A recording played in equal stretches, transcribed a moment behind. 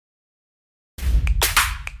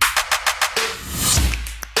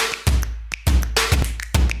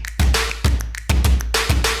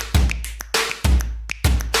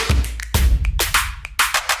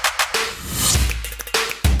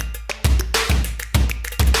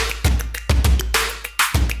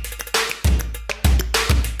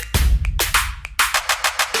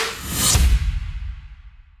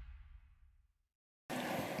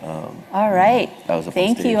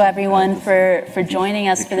Thank you, everyone, for joining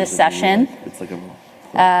us for this session.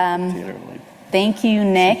 Thank you,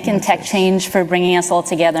 Nick and Tech Change, for bringing us all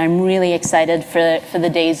together. I'm really excited for the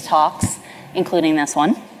day's talks, including this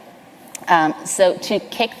one. So to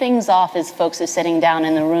kick things off, as folks are sitting down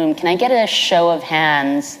in the room, can I get a show of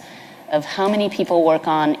hands of how many people work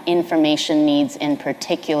on information needs in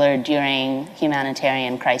particular during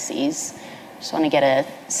humanitarian crises? Just want to get a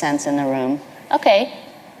sense in the room. Okay,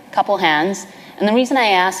 couple hands. And the reason I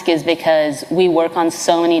ask is because we work on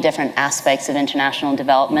so many different aspects of international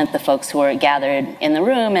development, the folks who are gathered in the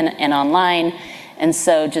room and online. And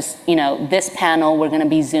so just, this panel, we're going to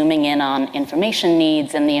be zooming in on information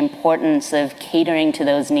needs and the importance of catering to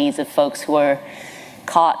those needs of folks who are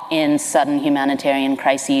caught in sudden humanitarian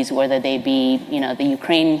crises, whether they be, the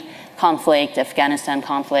Ukraine conflict, Afghanistan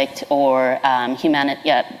conflict, or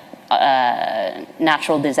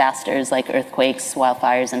natural disasters like earthquakes,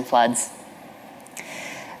 wildfires, and floods.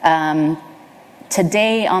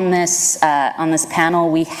 Today on this panel,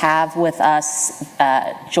 we have with us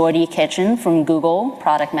Jordi Kitchen from Google,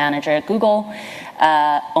 product manager at Google,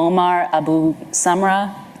 Omar Abu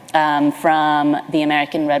Samra from the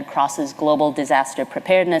American Red Cross's Global Disaster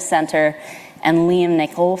Preparedness Center, and Liam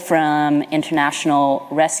Nickel from International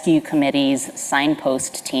Rescue Committee's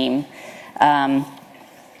Signpost team.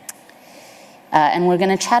 And we're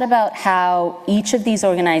going to chat about how each of these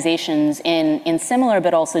organizations, in similar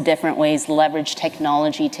but also different ways, leverage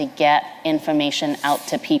technology to get information out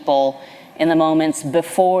to people in the moments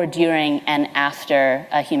before, during, and after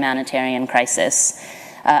a humanitarian crisis.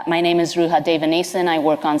 My name is Ruha Devanasan. I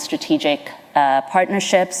work on strategic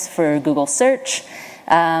partnerships for Google Search.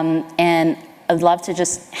 And I'd love to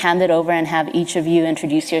just hand it over and have each of you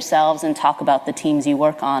introduce yourselves and talk about the teams you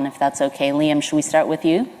work on, if that's okay. Liam, should we start with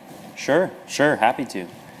you? Sure, happy to.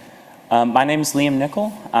 My name is Liam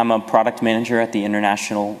Nickel. I'm a product manager at the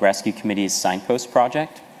International Rescue Committee's Signpost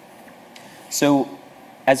project. So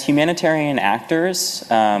as humanitarian actors,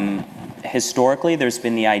 historically there's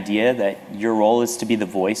been the idea that your role is to be the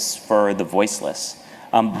voice for the voiceless.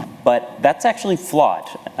 But that's actually flawed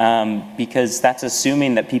because that's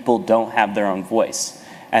assuming that people don't have their own voice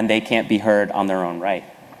and they can't be heard on their own right.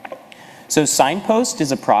 So Signpost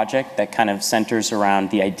is a project that kind of centers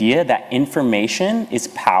around the idea that information is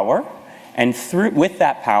power, and with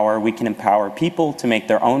that power, we can empower people to make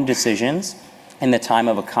their own decisions in the time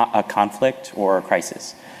of a conflict or a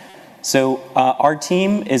crisis. So our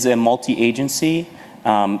team is a multi-agency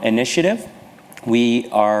initiative. We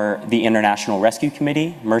are the International Rescue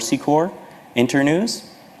Committee, Mercy Corps, Internews,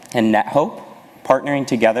 and NetHope, partnering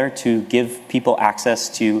together to give people access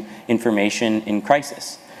to information in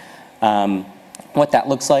crisis. What that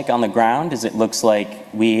looks like on the ground is it looks like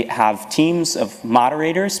we have teams of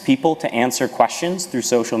moderators, people to answer questions through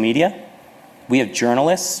social media. We have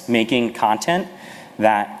journalists making content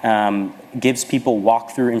that gives people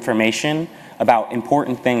walk-through information about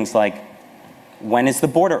important things like when is the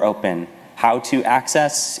border open, how to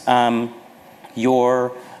access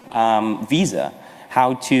your visa,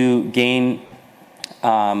 how to gain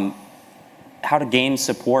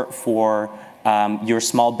support for your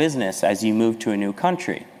small business as you move to a new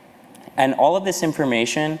country. And all of this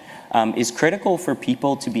information is critical for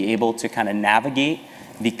people to be able to kind of navigate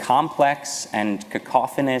the complex and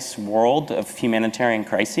cacophonous world of humanitarian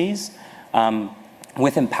crises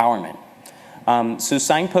with empowerment. So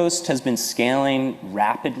Signpost has been scaling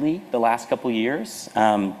rapidly the last couple years.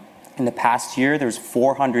 In the past year, there's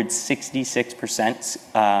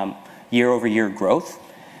 466% year-over-year growth.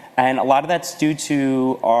 And a lot of that's due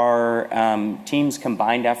to our team's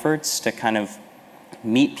combined efforts to kind of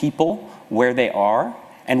meet people where they are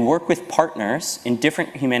and work with partners in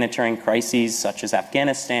different humanitarian crises such as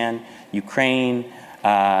Afghanistan, Ukraine,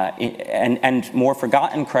 and more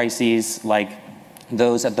forgotten crises like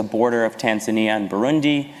those at the border of Tanzania and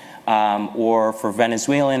Burundi, or for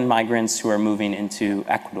Venezuelan migrants who are moving into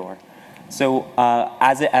Ecuador. So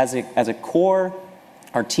as a core,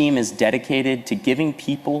 our team is dedicated to giving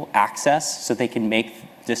people access so they can make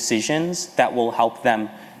decisions that will help them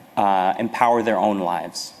empower their own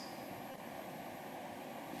lives.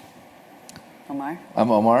 Omar?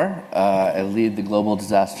 I'm Omar. I lead the Global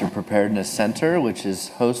Disaster Preparedness Center, which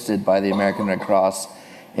is hosted by the American Red Cross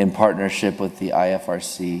in partnership with the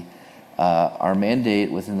IFRC. Our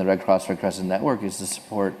mandate within the Red Cross Red Crescent Network is to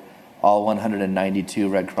support all 192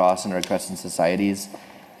 Red Cross and Red Crescent societies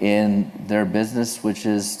in their business, which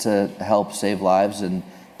is to help save lives and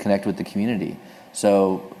connect with the community.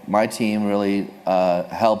 So my team really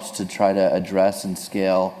helps to try to address and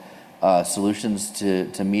scale solutions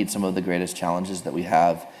to meet some of the greatest challenges that we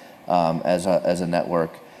have as a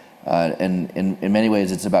network. And in many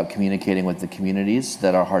ways, it's about communicating with the communities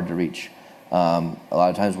that are hard to reach. A lot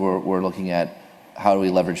of times we're looking at how do we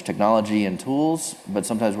leverage technology and tools, but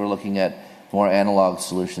sometimes we're looking at more analog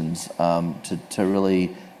solutions to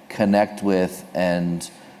really connect with and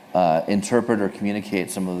interpret or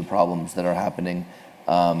communicate some of the problems that are happening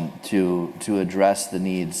to address the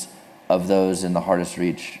needs of those in the hardest to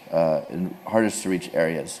reach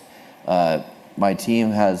areas. My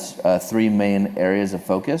team has 3 main areas of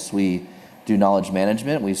focus. We do knowledge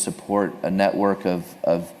management. We support a network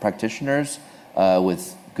of practitioners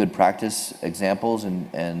with good practice examples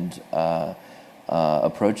and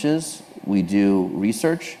approaches. We do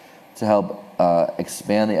research to help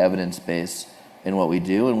expand the evidence base in what we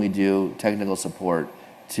do, and we do technical support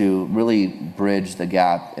to really bridge the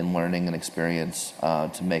gap in learning and experience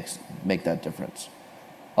to make that difference.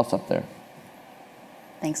 I'll stop there.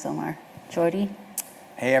 Thanks, Omar. Jordy?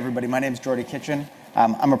 Hey everybody, my name is Jordy Kitchen.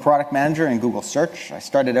 I'm a product manager in Google Search. I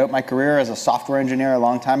started out my career as a software engineer a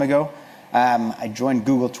long time ago. I joined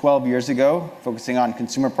Google 12 years ago, focusing on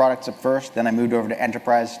consumer products at first. Then I moved over to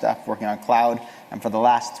enterprise stuff, working on cloud. And for the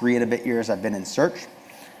last 3 and a bit years, I've been in Search.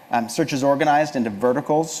 Search is organized into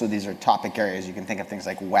verticals, so these are topic areas. You can think of things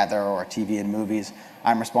like weather or TV and movies.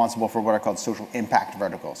 I'm responsible for what are called social impact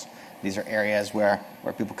verticals. These are areas where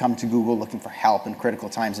people come to Google looking for help in critical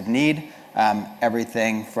times of need.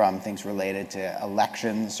 Everything from things related to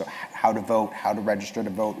elections, so how to vote, how to register to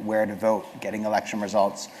vote, where to vote, getting election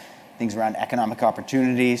results, things around economic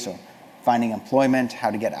opportunity, so finding employment, how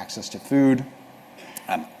to get access to food,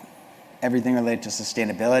 everything related to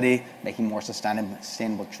sustainability, making more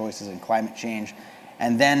sustainable choices in climate change,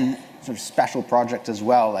 and then sort of special projects as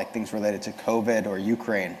well, like things related to COVID or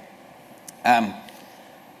Ukraine.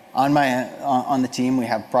 On the team, we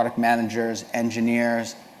have product managers,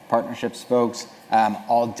 engineers, partnerships folks,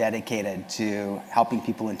 all dedicated to helping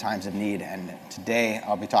people in times of need. And today,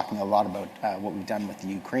 I'll be talking a lot about what we've done with the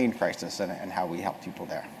Ukraine crisis and how we help people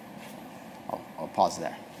there. I'll pause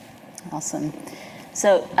there. Awesome.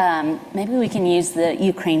 So maybe we can use the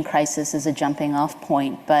Ukraine crisis as a jumping off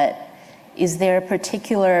point, but is there a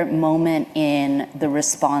particular moment in the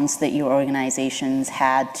response that your organizations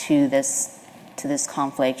had to this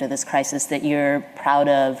conflict or this crisis that you're proud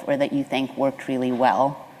of or that you think worked really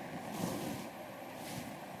well?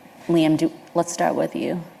 Liam, let's start with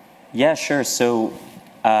you. Yeah, sure. So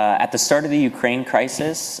at the start of the Ukraine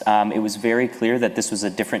crisis, it was very clear that this was a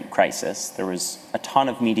different crisis. There was a ton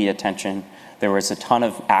of media attention. There was a ton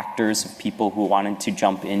of actors, of people who wanted to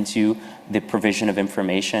jump into the provision of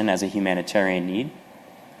information as a humanitarian need.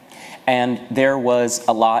 And there was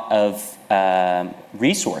a lot of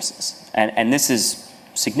resources. And this is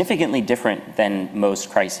significantly different than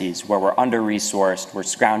most crises, where we're under-resourced, we're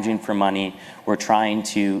scrounging for money, we're trying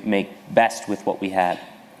to make best with what we had.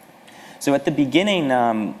 So at the beginning,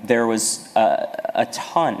 there was a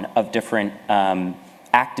ton of different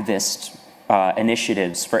activist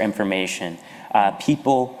initiatives for information.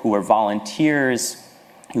 People who were volunteers,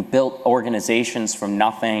 who built organizations from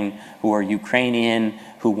nothing, who were Ukrainian,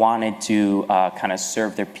 who wanted to kind of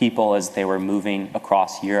serve their people as they were moving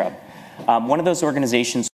across Europe. One of those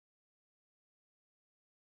organizations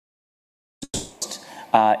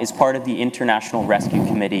is part of the International Rescue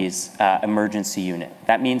Committee's emergency unit.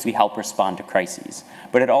 That means we help respond to crises.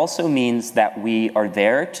 But it also means that we are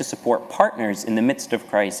there to support partners in the midst of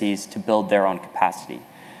crises to build their own capacity.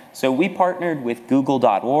 So we partnered with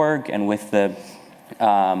Google.org and with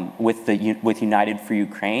United for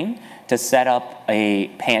Ukraine to set up a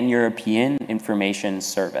pan-European information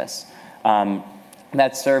service.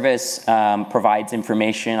 That service provides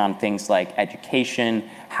information on things like education,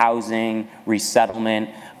 housing, resettlement,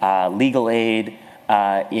 legal aid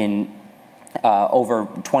in over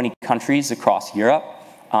 20 countries across Europe.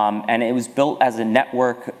 And it was built as a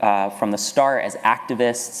network from the start as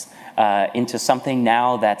activists into something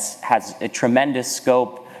now that has a tremendous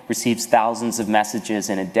scope, receives thousands of messages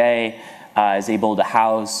in a day, is able to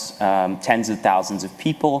house tens of thousands of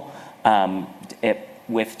people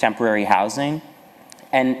with temporary housing.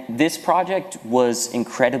 And this project was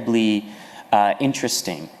incredibly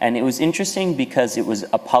interesting. And it was interesting because it was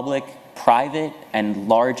a public, private, and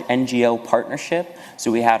large NGO partnership.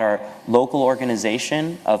 So we had our local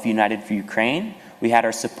organization of United for Ukraine. We had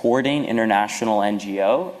our supporting international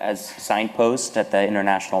NGO as signpost at the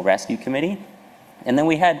International Rescue Committee. And then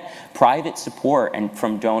we had private support and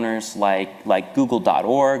from donors like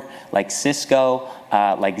Google.org, like Cisco,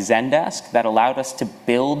 like Zendesk, that allowed us to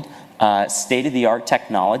build state-of-the-art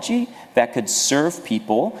technology that could serve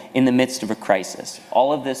people in the midst of a crisis.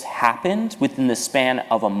 All of this happened within the span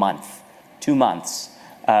of a month, 2 months.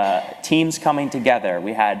 teams coming together.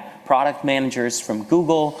 We had product managers from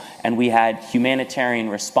Google, and we had humanitarian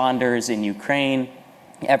responders in Ukraine,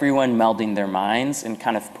 everyone melding their minds and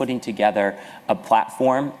kind of putting together a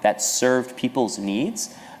platform that served people's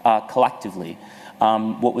needs collectively.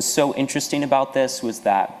 What was so interesting about this was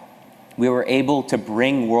that we were able to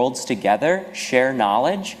bring worlds together, share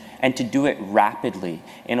knowledge, and to do it rapidly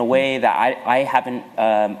in a way that I haven't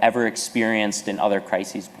ever experienced in other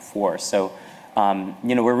crises before. So,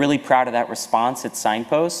 we're really proud of that response at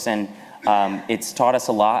Signposts, and it's taught us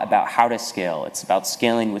a lot about how to scale. It's about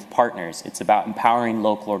scaling with partners. It's about empowering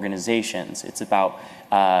local organizations. It's about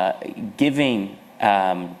giving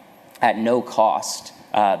at no cost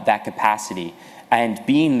that capacity, and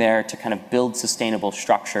being there to kind of build sustainable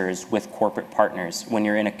structures with corporate partners when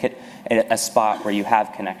you're in a spot where you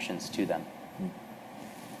have connections to them.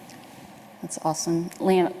 That's awesome.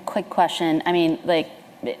 Liam, quick question. I mean,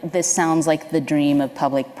 this sounds like the dream of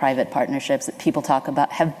public-private partnerships that people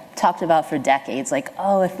have talked about for decades. Like,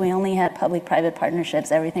 oh, if we only had public-private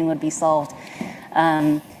partnerships, everything would be solved.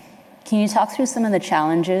 Can you talk through some of the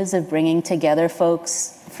challenges of bringing together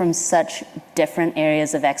folks from such different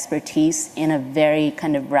areas of expertise in a very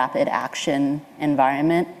kind of rapid action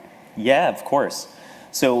environment? Yeah, of course.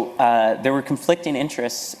 So there were conflicting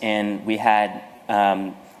interests, and we had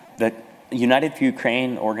the United for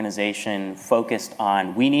Ukraine organization focused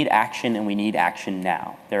on we need action and we need action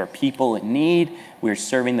now. There are people in need, we're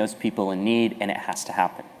serving those people in need, and it has to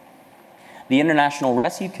happen. The International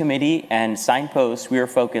Rescue Committee and Signposts, we were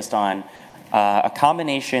focused on a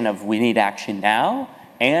combination of we need action now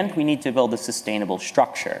and we need to build a sustainable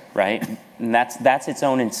structure, right? And that's its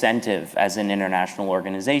own incentive as an international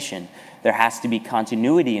organization. There has to be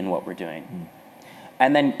continuity in what we're doing.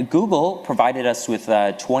 And then Google provided us with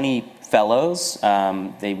 20 fellows.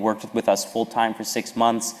 They worked with us full-time for 6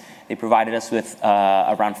 months. They provided us with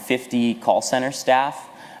around 50 call center staff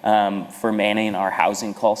for manning our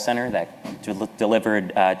housing call center that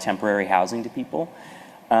delivered temporary housing to people.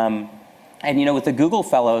 And with the Google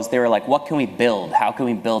fellows, they were like, what can we build? How can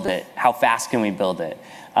we build it? How fast can we build it?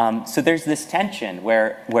 So there's this tension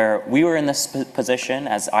where we were in this position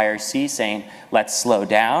as IRC saying, let's slow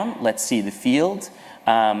down, let's see the field.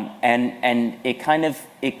 And it kind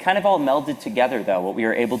of all melded together, though. What we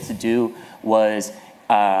were able to do was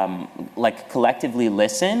collectively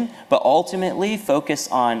listen, but ultimately focus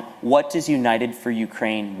on what does United for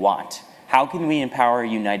Ukraine want? How can we empower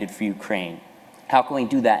United for Ukraine? How can we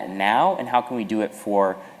do that now, and how can we do it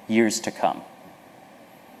for years to come?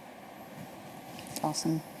 That's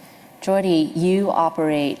awesome. Jordy, you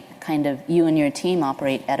and your team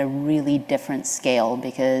operate at a really different scale,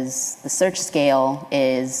 because the search scale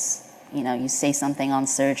is, you say something on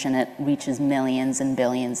search and it reaches millions and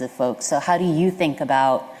billions of folks. So how do you think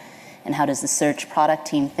about, and how does the search product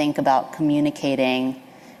team think about communicating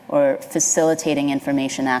or facilitating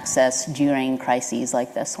information access during crises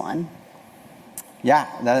like this one? Yeah,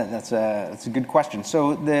 that's a good question.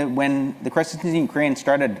 So when the crisis in Ukraine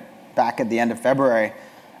started back at the end of February,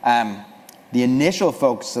 the initial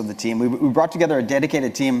focus of the team, we brought together a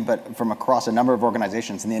dedicated team, but from across a number of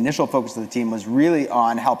organizations. And the initial focus of the team was really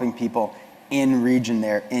on helping people in region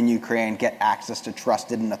there in Ukraine get access to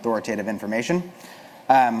trusted and authoritative information.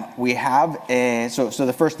 We have so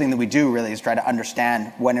the first thing that we do really is try to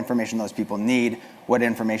understand what information those people need, what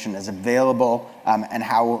information is available, and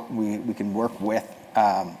how we can work with,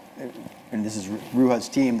 and this is Ruha's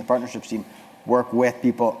team, the partnerships team, work with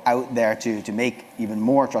people out there to make even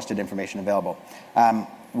more trusted information available.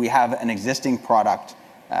 We have an existing product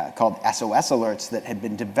called SOS Alerts that had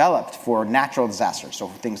been developed for natural disasters, so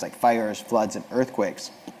for things like fires, floods, and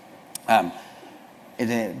earthquakes.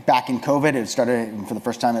 Back in COVID, it started, for the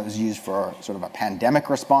first time, it was used for sort of a pandemic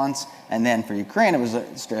response. And then for Ukraine, it was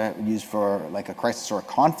used for like a crisis or a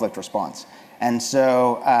conflict response. And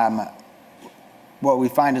so what we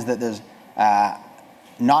find is that there's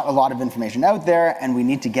not a lot of information out there, and we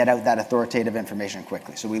need to get out that authoritative information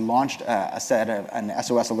quickly. So we launched an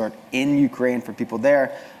SOS alert in Ukraine for people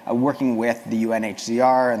there, working with the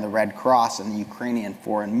UNHCR and the Red Cross and the Ukrainian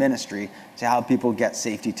Foreign Ministry to help people get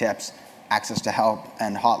safety tips, access to help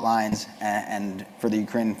and hotlines, and for the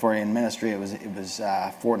Ukrainian Foreign Ministry, it was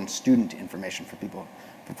foreign student information for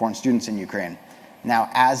foreign students in Ukraine. Now,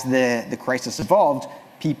 as the crisis evolved,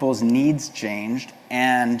 people's needs changed,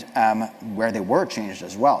 and where they were changed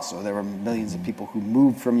as well. So there were millions of people who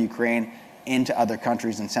moved from Ukraine into other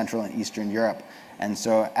countries in Central and Eastern Europe. And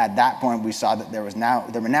so at that point, we saw that there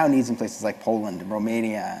were now needs in places like Poland and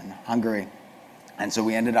Romania and Hungary. And so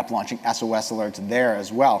we ended up launching SOS alerts there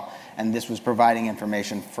as well. And this was providing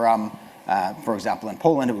information from For example, in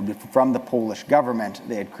Poland, it would be from the Polish government.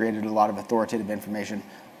 They had created a lot of authoritative information,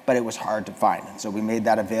 but it was hard to find. And so we made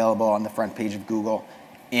that available on the front page of Google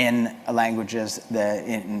in languages,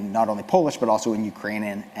 in not only Polish, but also in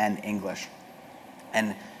Ukrainian and English.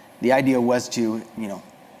 And the idea was to,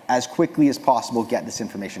 as quickly as possible, get this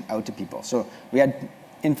information out to people. So we had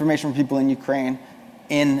information from people in Ukraine,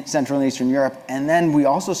 in Central and Eastern Europe, and then we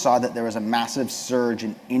also saw that there was a massive surge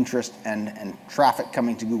in interest and traffic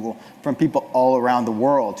coming to Google from people all around the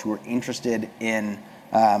world who were interested in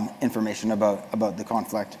information about the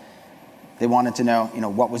conflict. They wanted to know,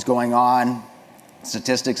 what was going on,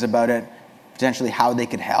 statistics about it, potentially how they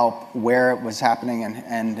could help, where it was happening,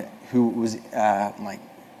 and who it was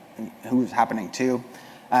who was happening to.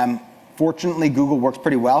 Fortunately, Google works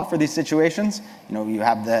pretty well for these situations. You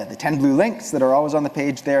have the 10 blue links that are always on the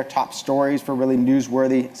page there, top stories for really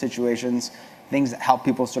newsworthy situations, things that help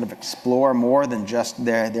people sort of explore more than just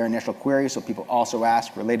their initial query. So people also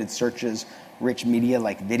ask related searches, rich media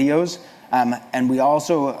like videos. And we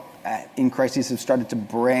also, in Crises, have started to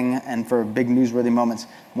bring, and for big newsworthy moments,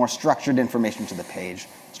 more structured information to the page,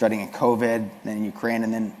 starting in COVID, then in Ukraine,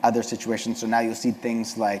 and then other situations. So now you'll see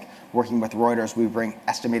things like working with Reuters, we bring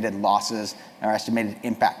estimated losses or estimated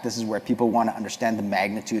impact. This is where people want to understand the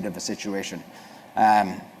magnitude of a situation.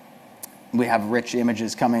 We have rich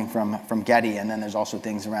images coming from Getty, and then there's also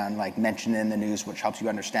things around like mentioned in the news, which helps you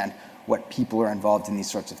understand what people are involved in these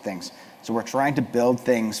sorts of things. So we're trying to build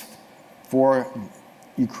things for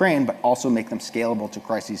Ukraine, but also make them scalable to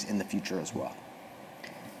Crises in the future as well.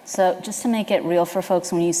 So just to make it real for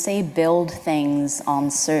folks, when you say build things on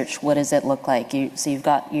search, what does it look like? So you've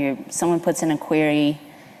got someone puts in a query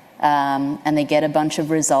and they get a bunch of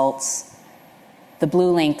results. The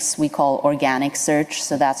blue links we call organic search,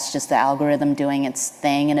 so that's just the algorithm doing its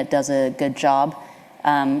thing and it does a good job.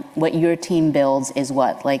 What your team builds is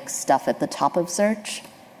what, like stuff at the top of search?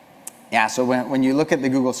 Yeah, so when you look at the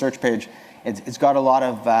Google search page, it's got a lot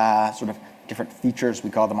of sort of different features, we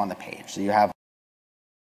call them, on the page. So you have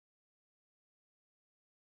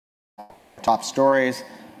top stories.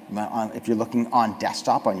 If you're looking on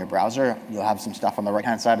desktop on your browser, you'll have some stuff on the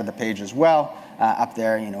right-hand side of the page as well. Up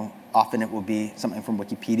there, often it will be something from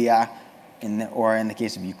Wikipedia, or in the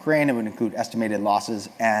case of Ukraine, it would include estimated losses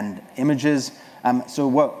and images. So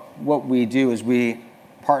what we do is we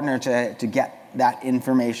partner to get that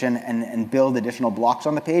information and build additional blocks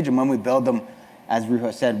on the page. And when we build them, as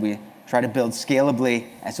Ruha said, we try to build scalably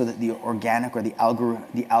and so that the organic or the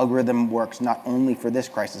algorithm works not only for this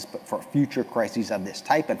crisis, but for future crises of this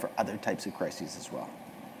type and for other types of crises as well.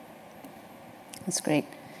 That's great.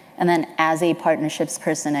 And then as a partnerships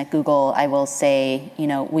person at Google, I will say,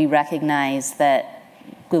 we recognize that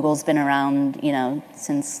Google's been around,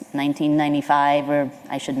 since 1995, or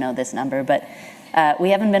I should know this number, but we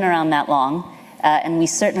haven't been around that long. And we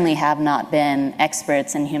certainly have not been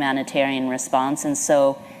experts in humanitarian response. And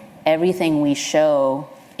so everything we show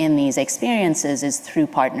in these experiences is through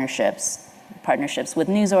partnerships with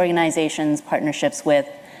news organizations, partnerships with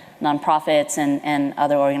nonprofits and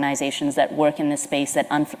other organizations that work in this space that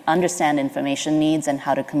understand information needs and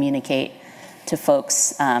how to communicate to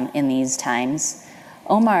folks in these times.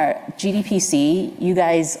 Omar, GDPC, you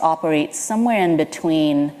guys operate somewhere in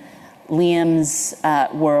between Liam's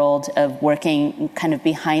world of working kind of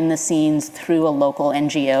behind the scenes through a local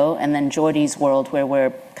NGO, and then Jordy's world where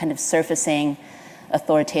we're kind of surfacing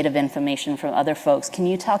authoritative information from other folks. Can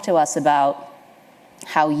you talk to us about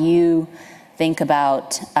how you think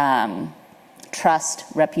about trust,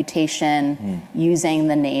 reputation, using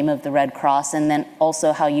the name of the Red Cross, and then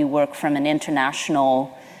also how you work from an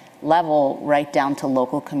international level right down to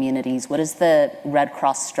local communities? What does the Red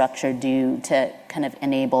Cross structure do to kind of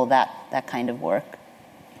enable that kind of work?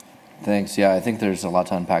 Thanks. Yeah, I think there's a lot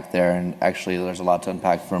to unpack there, and actually there's a lot to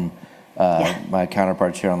unpack from my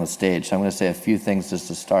counterparts here on the stage. So I'm going to say a few things just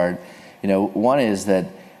to start. One is that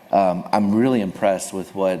I'm really impressed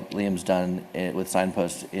with what Liam's done with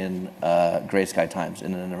Signpost in gray sky times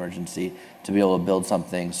in an emergency, to be able to build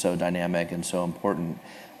something so dynamic and so important.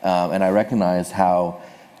 And I recognize how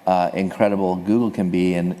incredible Google can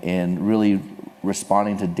be in really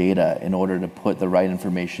responding to data in order to put the right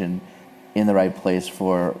information in the right place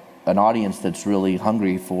for an audience that's really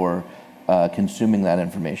hungry for consuming that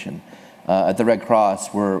information. At the Red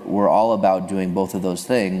Cross, we're all about doing both of those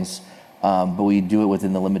things, but we do it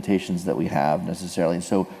within the limitations that we have necessarily. And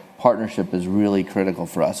so partnership is really critical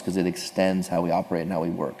for us because it extends how we operate and how we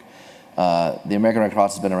work. The American Red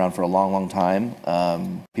Cross has been around for a long, long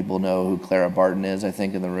time. People know who Clara Barton is, I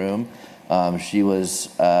think, in the room. She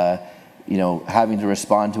was, having to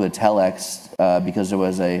respond to a telex because there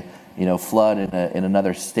was a, flood in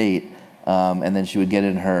another state and then she would get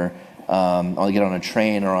in her, get on a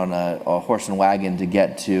train or on a horse and wagon to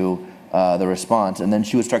get to the response, and then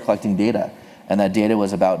she would start collecting data, and that data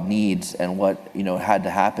was about needs and what had to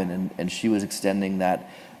happen, and she was extending that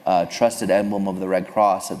trusted emblem of the Red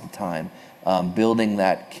Cross at the time, building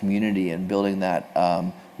that community and building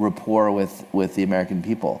that rapport with the American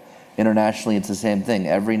people. Internationally, it's the same thing.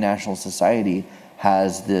 Every national society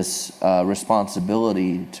has this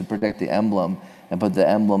responsibility to protect the emblem and put the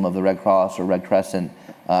emblem of the Red Cross or Red Crescent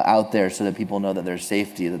out there so that people know that there's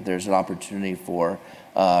safety, that there's an opportunity for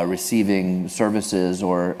receiving services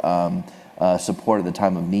or support at the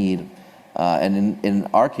time of need. And in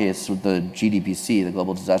our case, with the GDPC, the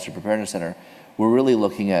Global Disaster Preparedness Center, we're really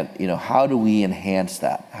looking at how do we enhance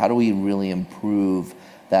that? How do we really improve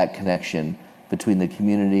that connection between the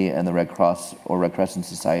community and the Red Cross or Red Crescent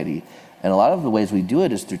Society? And a lot of the ways we do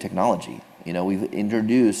it is through technology. We've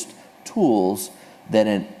introduced tools that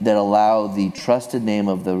allow the trusted name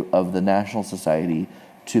of the National Society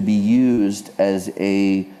to be used as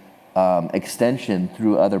a extension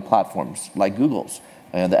through other platforms like Google's.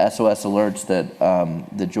 The SOS alerts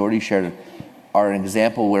that Jordy shared are an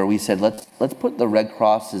example where we said let's put the Red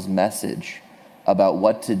Cross's message about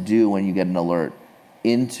what to do when you get an alert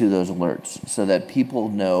into those alerts, so that people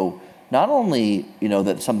know not only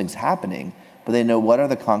that something's happening, but they know what are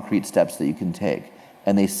the concrete steps that you can take,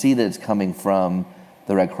 and they see that it's coming from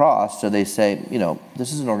the Red Cross, so they say,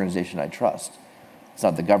 this is an organization I trust. It's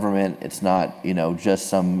not the government. It's not just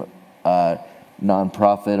some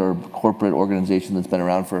nonprofit or corporate organization that's been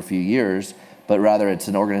around for a few years, but rather it's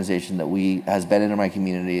an organization that has been in my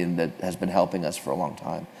community and that has been helping us for a long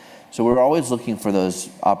time. So we're always looking for those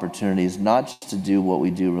opportunities, not just to do what we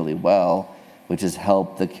do really well, which is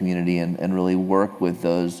help the community and really work with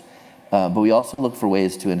those, but we also look for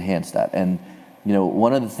ways to enhance that. And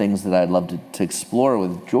one of the things that I'd love to explore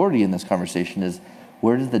with Jordy in this conversation is,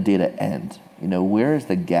 where does the data end? Where is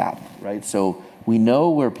the gap, right? So we know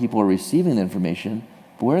where people are receiving the information,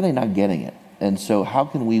 but where are they not getting it? And so how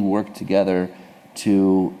can we work together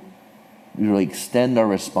to really extend our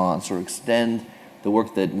response or extend the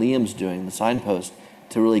work that Liam's doing, the signpost,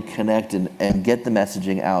 to really connect and get the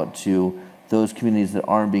messaging out to those communities that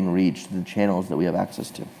aren't being reached, the channels that we have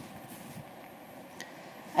access to?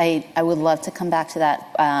 I would love to come back to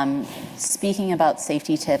that. Speaking about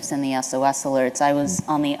safety tips and the SOS alerts, I was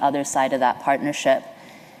on the other side of that partnership.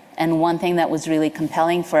 And one thing that was really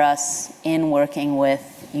compelling for us in working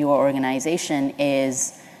with your organization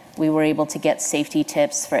is we were able to get safety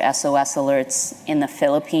tips for SOS alerts in the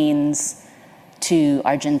Philippines, to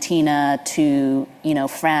Argentina, to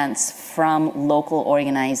France, from local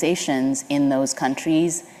organizations in those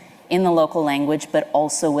countries, in the local language, but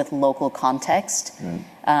also with local context,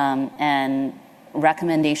 and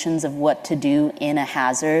recommendations of what to do in a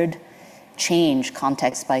hazard change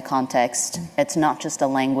context by context. It's not just a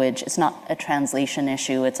language, it's not a translation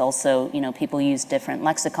issue, it's also, people use different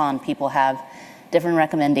lexicon, people have different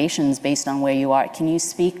recommendations based on where you are. Can you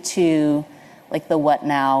speak to the What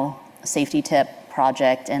Now safety tip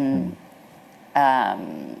project and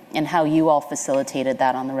how you all facilitated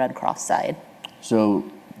that on the Red Cross side? So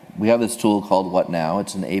we have this tool called What Now.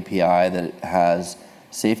 It's an API that has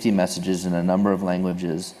safety messages in a number of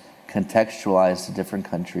languages, contextualized to different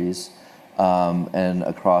countries, and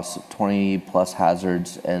across 20 plus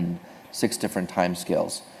hazards and 6 different time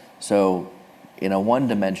scales. So in a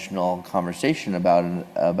one-dimensional conversation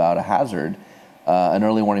about a hazard, an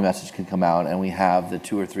early warning message can come out, and we have the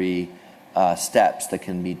 2 or 3 steps that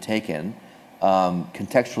can be taken,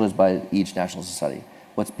 contextualized by each national society.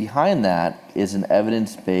 What's behind that is an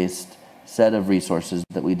evidence-based set of resources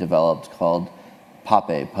that we developed called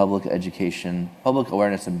PAPE, Public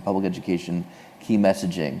Awareness and Public Education Key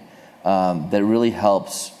Messaging, that really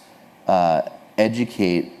helps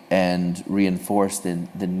educate and reinforce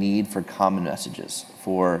the need for common messages,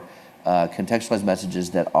 for contextualized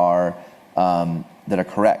messages that are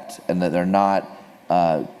correct and that they're not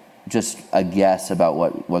just a guess about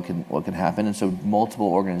what can happen. And so multiple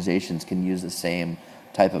organizations can use the same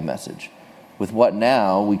type of message. With What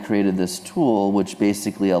Now, we created this tool which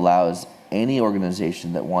basically allows any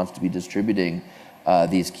organization that wants to be distributing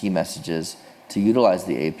these key messages to utilize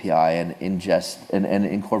the API and ingest and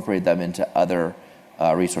incorporate them into other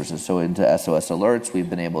resources. So into SOS alerts, we've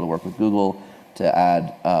been able to work with Google to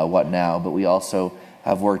add What Now, but we also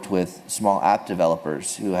have worked with small app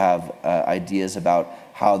developers who have ideas about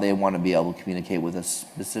how they want to be able to communicate with a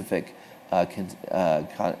specific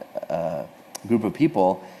group of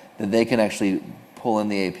people, that they can actually pull in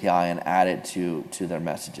the API and add it to their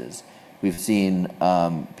messages. We've seen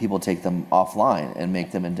people take them offline and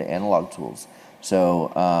make them into analog tools.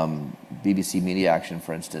 So BBC Media Action,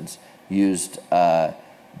 for instance, used the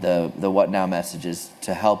What Now messages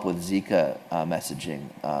to help with Zika messaging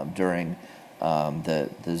during the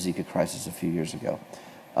Zika crisis a few years ago.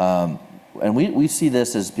 And we see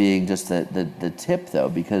this as being just the tip, though,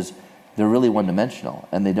 because they're really one-dimensional,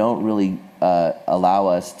 and they don't really allow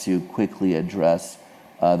us to quickly address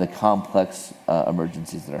the complex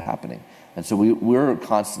emergencies that are happening. And so we're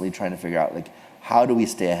constantly trying to figure out, like, how do we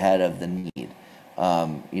stay ahead of the need?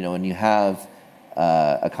 When you have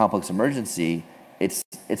a complex emergency,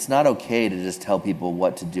 it's not okay to just tell people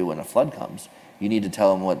what to do when a flood comes. You need to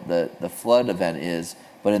tell them what the flood event is,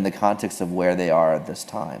 but in the context of where they are at this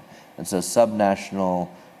time. And so subnational,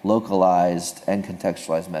 localized, and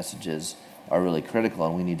contextualized messages are really critical,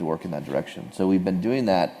 and we need to work in that direction. So we've been doing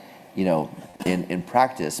that, in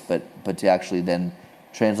practice, but to actually then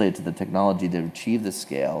translate it to the technology to achieve the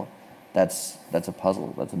scale, that's a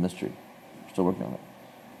puzzle, that's a mystery. We're still working on it.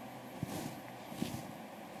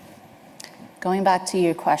 Going back to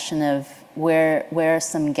your question of where are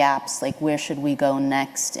some gaps, like where should we go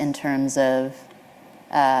next in terms of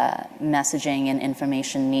messaging and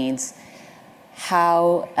information needs,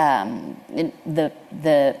 how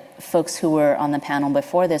the folks who were on the panel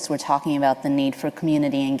before this were talking about the need for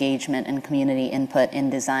community engagement and community input in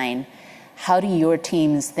design. How do your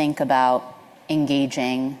teams think about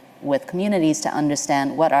engaging with communities to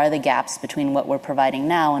understand what are the gaps between what we're providing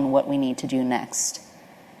now and what we need to do next?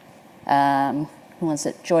 Who wants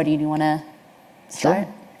it? Jordy, do you want to start?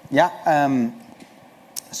 Sure. Yeah.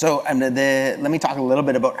 So let me talk a little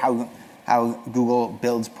bit about how Google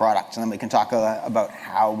builds products, and then we can talk about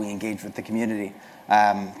how we engage with the community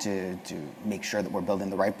to make sure that we're building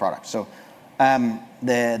the right product. So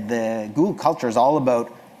the Google culture is all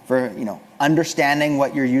about understanding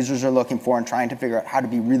what your users are looking for and trying to figure out how to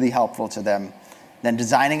be really helpful to them, then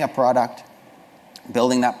designing a product,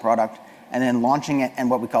 building that product, and then launching it and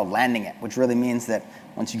what we call landing it, which really means that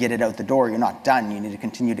once you get it out the door, you're not done. You need to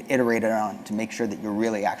continue to iterate it on to make sure that you're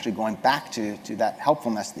really actually going back to that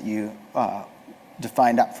helpfulness that you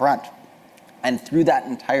defined up front. And through that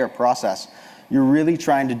entire process, you're really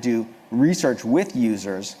trying to do research with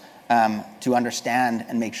users to understand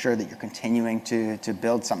and make sure that you're continuing to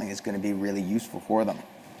build something that's going to be really useful for them.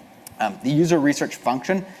 The user research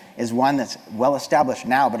function is one that's well established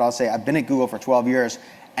now, but I'll say I've been at Google for 12 years,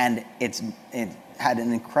 and it had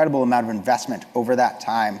an incredible amount of investment over that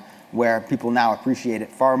time where people now appreciate it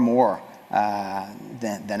far more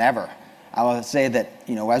than ever. I will say that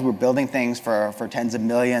as we're building things for tens of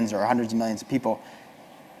millions or hundreds of millions of people,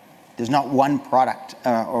 there's not one product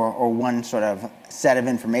or one sort of set of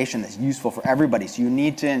information that's useful for everybody. So you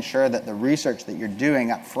need to ensure that the research that you're doing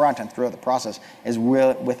up front and throughout the process is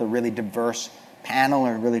with a really diverse panel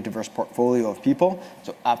or a really diverse portfolio of people.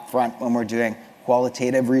 So up front, when we're doing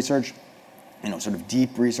qualitative research, sort of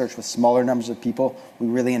deep research with smaller numbers of people, we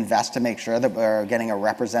really invest to make sure that we're getting a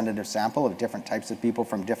representative sample of different types of people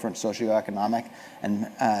from different socioeconomic and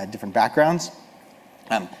different backgrounds.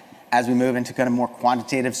 As we move into kind of more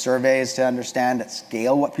quantitative surveys to understand at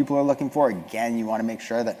scale what people are looking for, again, you want to make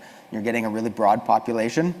sure that you're getting a really broad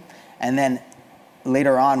population. And then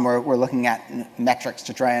later on, we're looking at metrics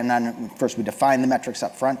to try and first we define the metrics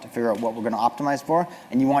up front to figure out what we're going to optimize for.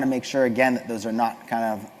 And you want to make sure, again, that those are not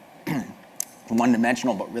kind of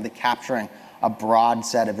one-dimensional, but really capturing a broad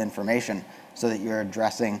set of information so that you're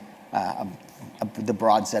addressing the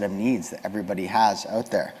broad set of needs that everybody has out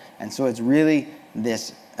there. And so it's really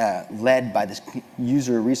this led by this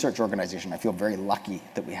user research organization. I feel very lucky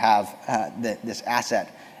that we have this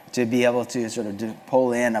asset to be able to sort of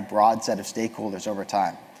pull in a broad set of stakeholders over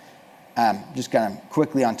time. Just kind of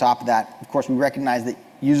quickly on top of that, of course, we recognize that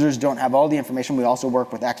users don't have all the information. We also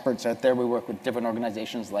work with experts out there. We work with different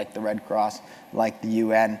organizations like the Red Cross, like the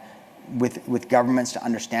UN, with governments to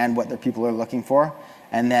understand what their people are looking for.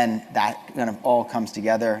 And then that kind of all comes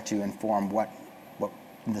together to inform what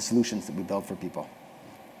the solutions that we build for people.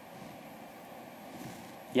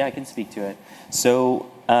 Yeah, I can speak to it.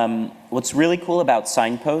 So what's really cool about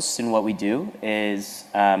Signposts and what we do is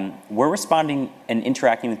we're responding and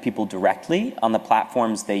interacting with people directly on the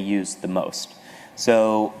platforms they use the most.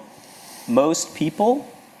 So most people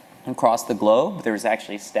across the globe, there's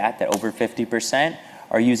actually a stat that over 50%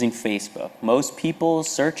 are using Facebook. Most people's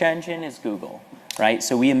search engine is Google, right?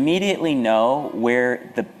 So we immediately know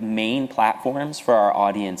where the main platforms for our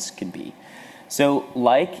audience can be. So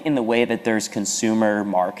like in the way that there's consumer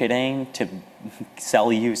marketing to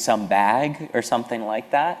sell you some bag or something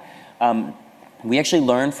like that, we actually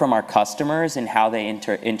learn from our customers and how they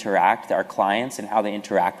interact, our clients, and how they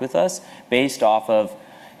interact with us based off of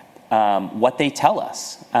what they tell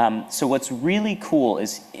us. So what's really cool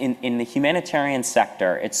is in the humanitarian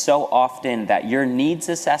sector, it's so often that your needs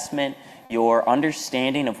assessment, your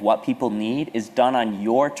understanding of what people need is done on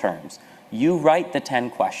your terms. You write the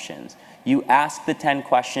 10 questions. You ask the 10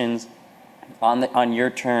 questions on your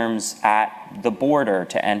terms at the border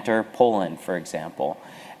to enter Poland, for example.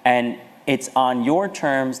 And it's on your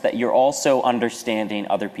terms that you're also understanding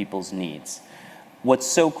other people's needs. What's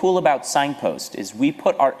so cool about Signpost is we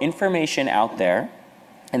put our information out there,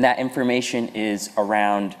 and that information is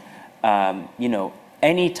around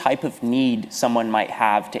any type of need someone might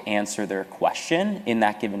have to answer their question in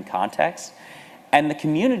that given context. And the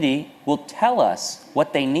community will tell us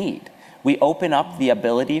what they need. We open up the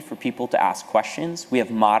ability for people to ask questions. We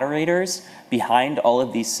have moderators behind all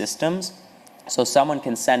of these systems. So someone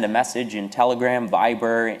can send a message in Telegram,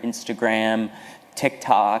 Viber, Instagram,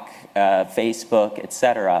 TikTok, Facebook,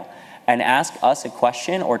 etc., and ask us a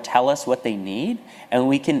question or tell us what they need, and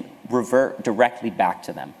we can revert directly back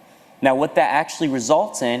to them. Now, what that actually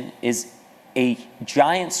results in is a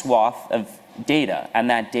giant swath of data, and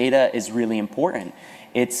that data is really important.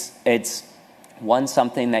 It's one,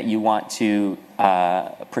 something that you want to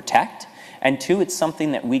protect, and two, it's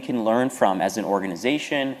something that we can learn from as an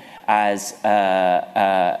organization, as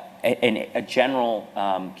a general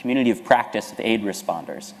community of practice with aid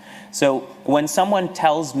responders. So when someone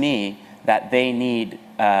tells me that they need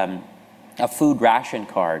a food ration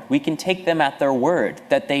card, we can take them at their word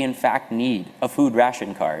that they in fact need a food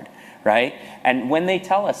ration card, right? And when they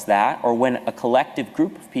tell us that, or when a collective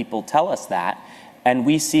group of people tell us that, and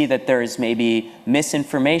we see that there is maybe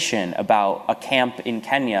misinformation about a camp in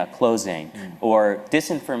Kenya closing, or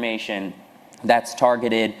disinformation that's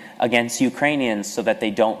targeted against Ukrainians so that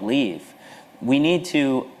they don't leave. We need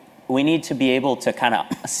to be able to kind of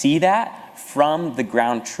see that from the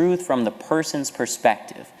ground truth, from the person's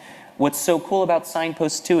perspective. What's so cool about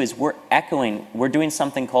Signposts too is we're doing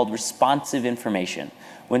something called responsive information.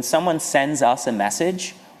 When someone sends us a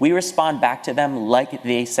message, we respond back to them like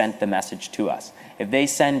they sent the message to us. If they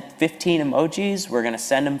send 15 emojis, we're gonna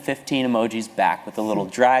send them 15 emojis back with a little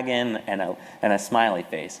dragon and a smiley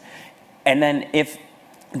face. And then if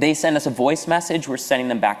they send us a voice message, we're sending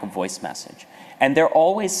them back a voice message. And they're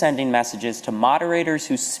always sending messages to moderators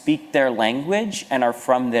who speak their language and are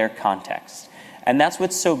from their context. And that's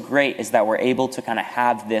what's so great, is that we're able to kind of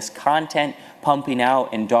have this content pumping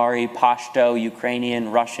out in Dari, Pashto,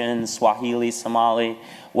 Ukrainian, Russian, Swahili, Somali,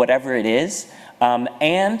 whatever it is.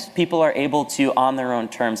 And people are able to, on their own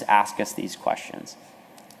terms, ask us these questions.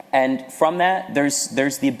 And from that,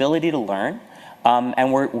 there's the ability to learn.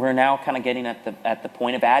 And we're now kind of getting at the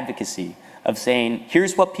point of advocacy, of saying,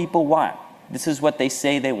 here's what people want. This is what they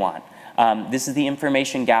say they want. This is the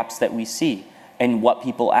information gaps that we see and what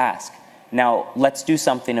people ask. Now, let's do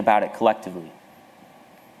something about it collectively.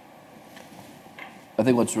 I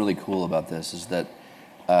think what's really cool about this is that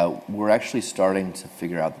we're actually starting to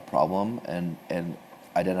figure out the problem and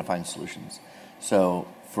identifying solutions. So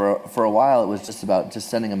for a while, it was just about just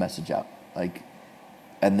sending a message out,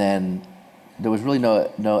 and then there was really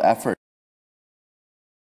no effort.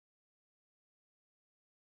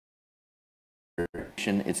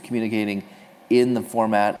 It's communicating in the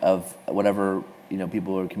format of whatever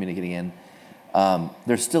people are communicating in.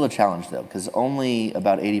 There's still a challenge though, because only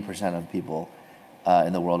about 80% of people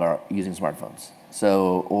in the world are using smartphones,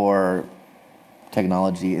 or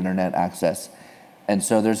technology, internet access, and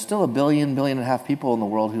so there's still 1 billion, 1.5 billion people in the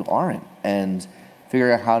world who aren't, and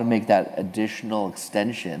figuring out how to make that additional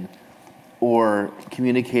extension, or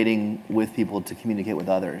communicating with people to communicate with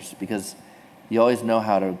others, because you always know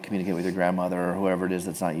how to communicate with your grandmother or whoever it is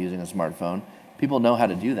that's not using a smartphone. People know how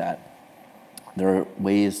to do that. There are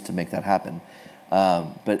ways to make that happen.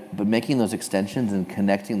 But making those extensions and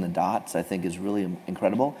connecting the dots, I think, is really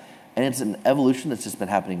incredible. And it's an evolution that's just been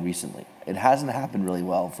happening recently. It hasn't happened really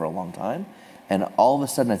well for a long time. And all of a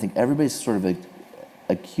sudden, I think everybody's sort of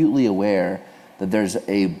acutely aware that there's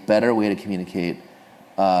a better way to communicate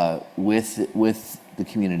with the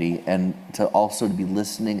community, and to also be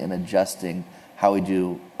listening and adjusting how we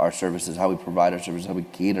do our services, how we provide our services, how we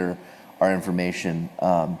cater our information,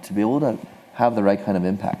 to be able to have the right kind of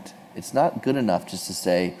impact. It's not good enough just to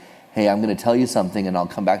say, hey, I'm going to tell you something and I'll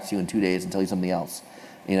come back to you in 2 days and tell you something else.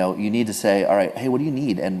 You need to say, all right, hey, what do you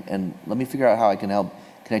need? And let me figure out how I can help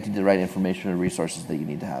connect you to the right information and resources that you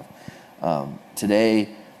need to have. Today,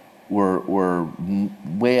 we're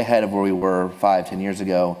way ahead of where we were 5-10 years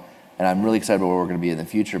ago, and I'm really excited about where we're going to be in the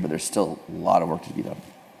future, but there's still a lot of work to be done.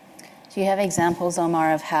 Do you have examples,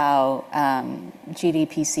 Omar, of how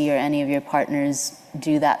GDPC or any of your partners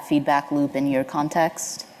do that feedback loop in your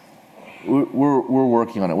context? We're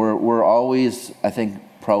working on it. We're always, I think,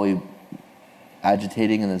 probably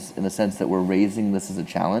agitating in the sense that we're raising this as a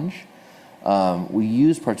challenge. We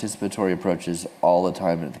use participatory approaches all the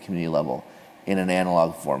time at the community level in an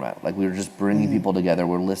analog format. Like we're just bringing people together.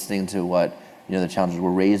 We're listening to what the challenges.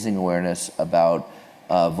 We're raising awareness about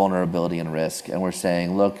vulnerability and risk, and we're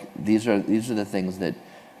saying, look, these are the things that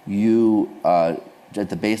you at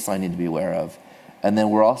the baseline need to be aware of. And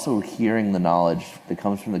then we're also hearing the knowledge that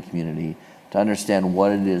comes from the community to understand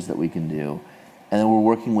what it is that we can do. And then we're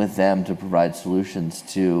working with them to provide solutions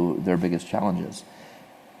to their biggest challenges.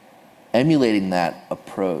 Emulating that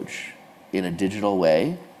approach in a digital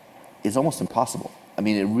way is almost impossible. I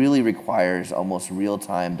mean, it really requires almost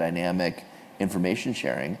real-time dynamic information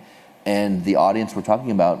sharing. And the audience we're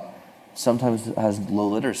talking about sometimes has low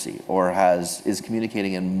literacy or is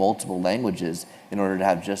communicating in multiple languages in order to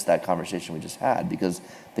have just that conversation we just had, because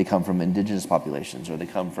they come from indigenous populations or they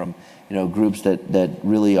come from groups that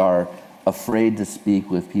really are afraid to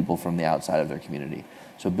speak with people from the outside of their community.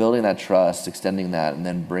 So building that trust, extending that, and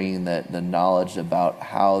then bringing the knowledge about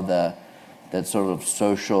how that sort of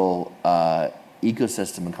social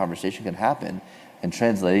ecosystem and conversation can happen and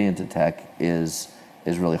translating into tech is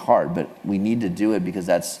really hard. But we need to do it because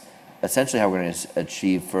that's essentially how we're going to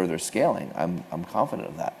achieve further scaling. I'm confident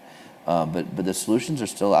of that. But the solutions are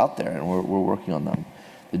still out there, and we're working on them.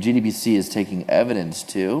 The GDPC is taking evidence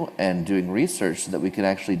too and doing research so that we can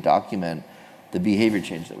actually document the behavior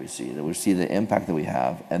change that we see the impact that we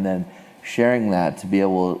have, and then sharing that to be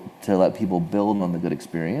able to let people build on the good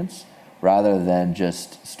experience rather than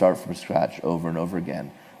just start from scratch over and over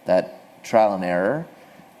again. That trial and error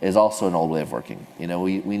is also an old way of working.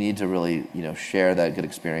 We need to really share that good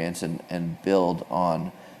experience and build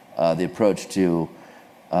on the approach to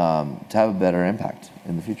have a better impact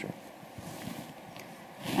in the future.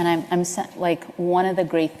 And I'm like, one of the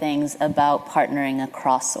great things about partnering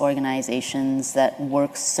across organizations that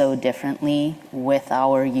work so differently with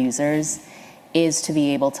our users is to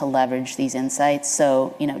be able to leverage these insights.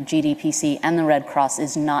 So, GDPC and the Red Cross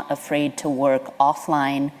is not afraid to work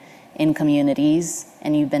offline in communities,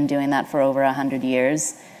 and you've been doing that for over 100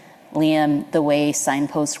 years. Liam, the way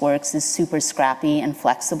Signpost works is super scrappy and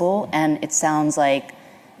flexible, and it sounds like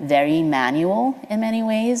very manual in many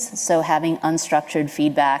ways. So having unstructured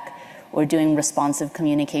feedback or doing responsive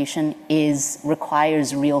communication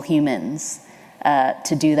requires real humans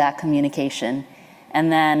to do that communication.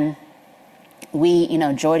 And then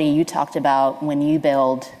Jordy, you talked about when you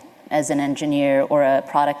build as an engineer or a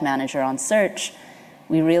product manager on search,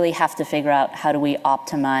 we really have to figure out how do we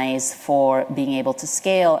optimize for being able to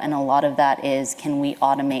scale. And a lot of that is, can we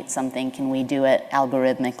automate something? Can we do it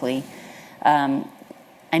algorithmically?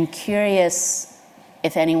 I'm curious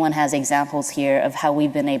if anyone has examples here of how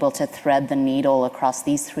we've been able to thread the needle across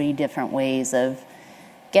these three different ways of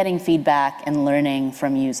getting feedback and learning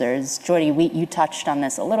from users. Jordy, you touched on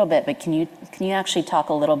this a little bit, but can you actually talk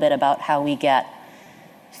a little bit about how we get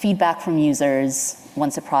feedback from users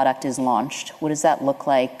once a product is launched? What does that look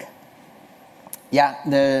like?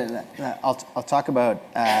 Yeah, I'll talk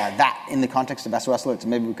about that in the context of SOS alerts, and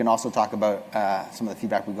maybe we can also talk about some of the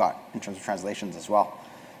feedback we got in terms of translations as well.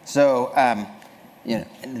 So,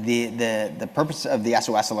 the purpose of the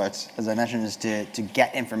SOS alerts, as I mentioned, is to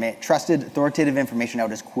get trusted, authoritative information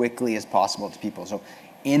out as quickly as possible to people. So,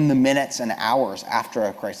 in the minutes and hours after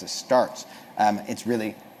a crisis starts, it's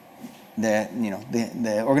really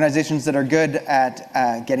the organizations that are good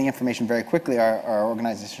at getting information very quickly are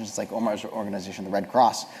organizations like Omar's organization, the Red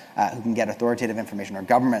Cross, who can get authoritative information, or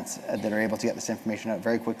governments that are able to get this information out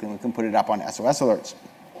very quickly, and we can put it up on SOS alerts.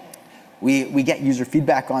 We get user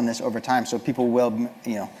feedback on this over time, so people will,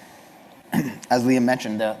 as Liam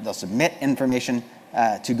mentioned, they'll submit information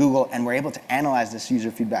to Google, and we're able to analyze this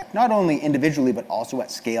user feedback, not only individually, but also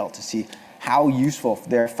at scale to see how useful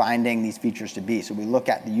they're finding these features to be. So we look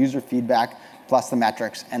at the user feedback plus the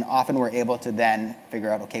metrics, and often we're able to then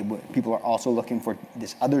figure out, okay, people are also looking for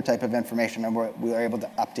this other type of information, and we are able to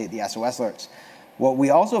update the SOS alerts. What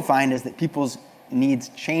we also find is that people's needs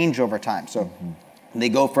change over time. So they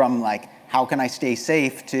go from like, how can I stay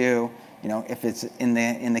safe, to, if it's in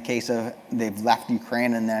the case of they've left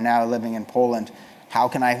Ukraine and they're now living in Poland, how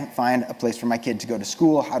can I find a place for my kid to go to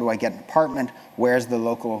school? How do I get an apartment? Where's the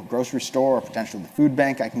local grocery store or potentially the food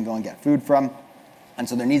bank I can go and get food from? And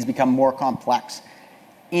so their needs become more complex.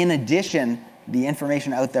 In addition, the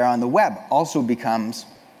information out there on the web also becomes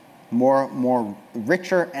more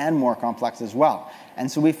richer and more complex as well. And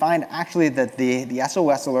so we find actually that the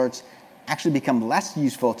SOS alerts actually become less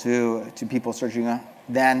useful to people searching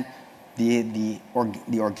than the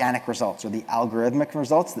organic results or the algorithmic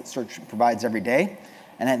results that search provides every day.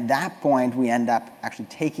 And at that point, we end up actually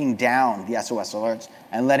taking down the SOS alerts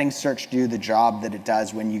and letting search do the job that it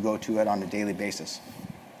does when you go to it on a daily basis.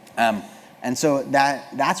 And so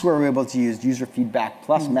that's where we're able to use user feedback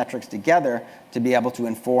plus metrics together to be able to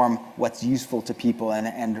inform what's useful to people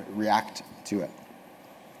and react to it.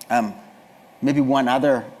 Maybe one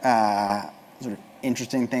other sort of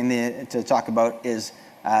interesting thing to talk about is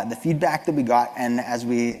the feedback that we got, and as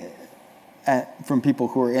we from people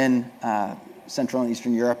who are in Central and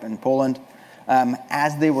Eastern Europe and Poland,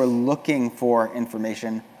 as they were looking for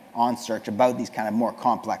information on search about these kind of more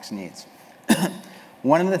complex needs.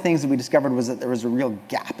 One of the things that we discovered was that there was a real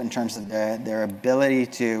gap in terms of their ability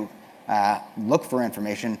to look for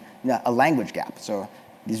information, a language gap. So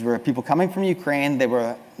these were people coming from Ukraine. They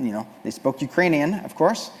were, they spoke Ukrainian, of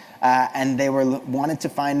course, and they wanted to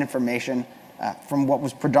find information from what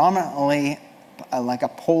was predominantly like a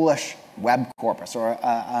Polish web corpus or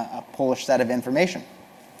a Polish set of information.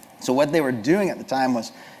 So what they were doing at the time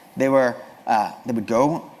was they would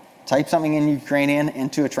go type something in Ukrainian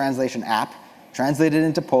into a translation app, translate it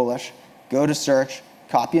into Polish, go to search,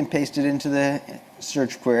 copy and paste it into the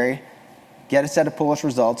search query, get a set of Polish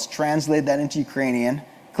results, translate that into Ukrainian,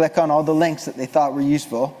 click on all the links that they thought were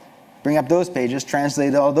useful, bring up those pages,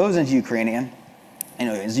 translate all those into Ukrainian.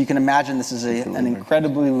 As you can imagine, this is an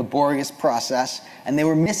incredibly laborious process, and they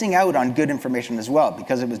were missing out on good information as well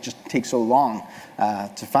because it would just take so long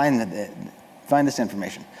to find this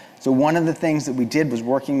information. So one of the things that we did was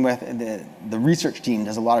working with the research team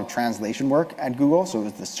does a lot of translation work at Google. So it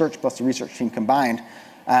was the search plus the research team combined,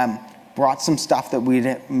 brought some stuff that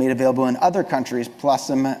we'd made available in other countries plus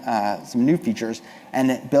some new features, and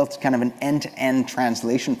it built kind of an end-to-end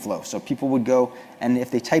translation flow. So people would go, and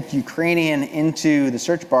if they typed Ukrainian into the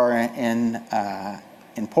search bar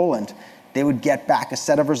in Poland, they would get back a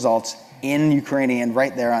set of results in Ukrainian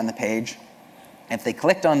right there on the page. If they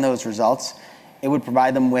clicked on those results, it would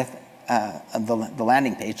provide them with the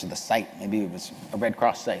landing page to the site. Maybe it was a Red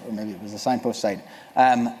Cross site, or maybe it was a signpost site,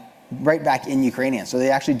 right back in Ukrainian. So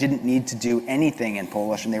they actually didn't need to do anything in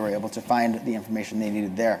Polish, and they were able to find the information they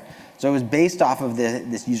needed there. So it was based off of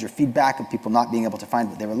this user feedback of people not being able to find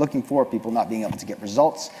what they were looking for, people not being able to get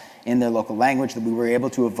results in their local language, that we were able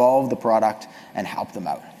to evolve the product and help them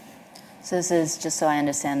out. So this is, just so I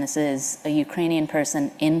understand, this is a Ukrainian person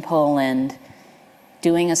in Poland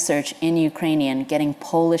doing a search in Ukrainian, getting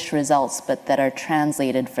Polish results, but that are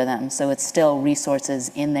translated for them. So it's still resources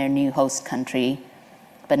in their new host country,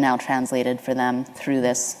 but now translated for them through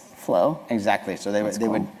this flow. Exactly. So they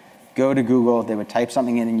would go to Google, they would type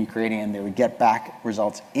something in Ukrainian, they would get back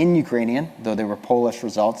results in Ukrainian, though they were Polish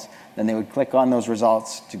results. Then they would click on those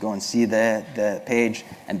results to go and see the page,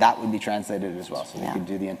 and that would be translated as well. So they could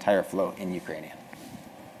do the entire flow in Ukrainian.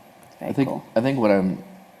 Very cool. I think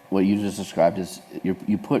what you just described is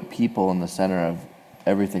you put people in the center of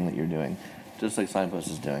everything that you're doing, just like Signpost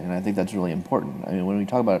is doing, and I think that's really important. I mean, when we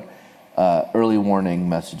talk about early warning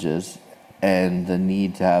messages and the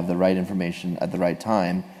need to have the right information at the right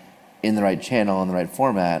time, in the right channel, in the right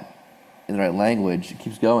format, in the right language, it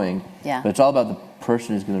keeps going. Yeah. But it's all about the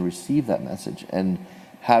person who's going to receive that message, and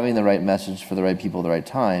having the right message for the right people at the right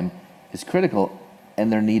time is critical,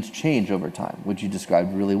 and their needs change over time, which you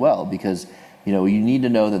described really well, because you need to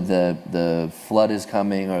know that the flood is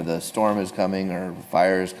coming, or the storm is coming, or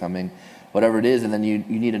fire is coming, whatever it is, and then you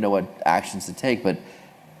need to know what actions to take. But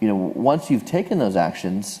once you've taken those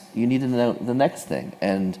actions, you need to know the next thing,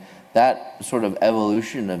 and that sort of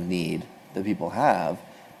evolution of need that people have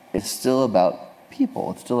is still about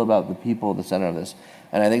people. It's still about the people at the center of this.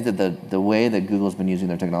 And I think that the way that Google's been using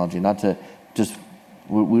their technology, not to just,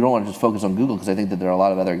 we don't want to just focus on Google, because I think that there are a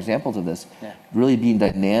lot of other examples of this, really being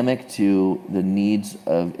dynamic to the needs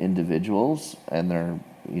of individuals and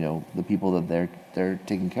the people that they're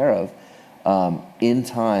taking care of in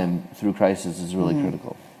time through crisis is really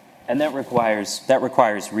critical. And that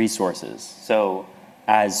requires resources. So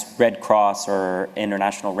as Red Cross or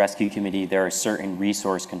International Rescue Committee, there are certain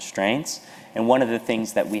resource constraints. And one of the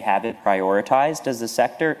things that we haven't prioritized as a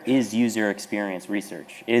sector is user experience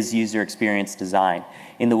research, is user experience design,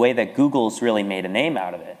 in the way that Google's really made a name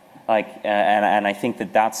out of it. And I think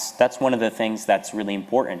that's one of the things that's really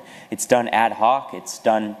important. It's done ad hoc, it's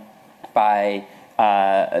done by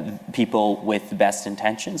people with the best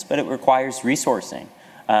intentions, but it requires resourcing.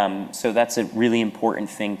 So that's a really important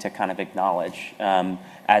thing to kind of acknowledge.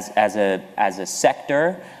 As a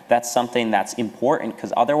sector, that's something that's important,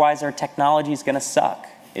 because otherwise our technology is going to suck.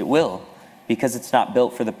 It will, because it's not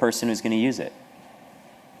built for the person who's going to use it.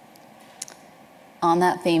 On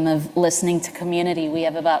that theme of listening to community, we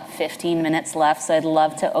have about 15 minutes left, so I'd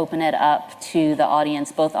love to open it up to the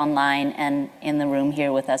audience, both online and in the room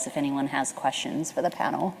here with us, if anyone has questions for the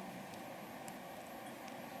panel.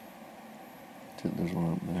 There's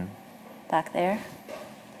one up there. Back there.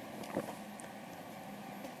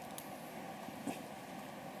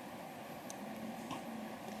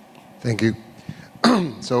 Thank you.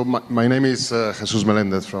 So my name is Jesus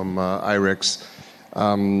Melendez from IREX.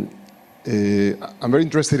 I'm very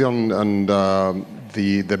interested on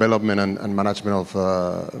the development and management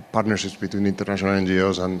of partnerships between international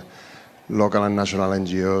NGOs and local and national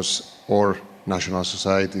NGOs or national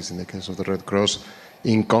societies, in the case of the Red Cross,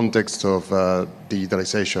 in context of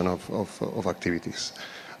digitalization of activities.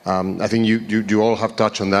 I think you all have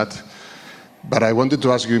touched on that. But I wanted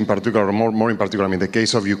to ask you in particular, more in particular, I mean, the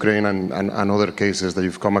case of Ukraine and other cases that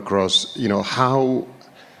you've come across,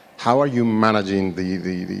 how are you managing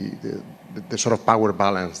the sort of power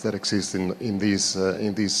balance that exists in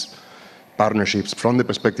these partnerships from the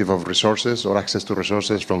perspective of resources or access to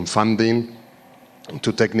resources, from funding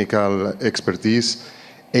to technical expertise,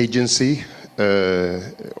 agency,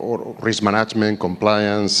 or risk management,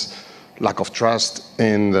 compliance, lack of trust,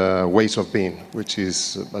 and ways of being, which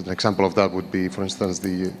is, an example of that would be, for instance,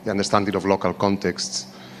 the understanding of local contexts.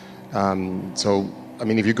 So, I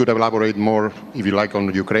mean, if you could elaborate more, if you like,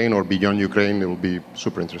 on Ukraine or beyond Ukraine, it would be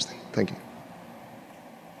super interesting. Thank you.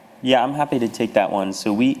 Yeah, I'm happy to take that one.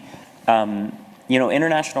 So we,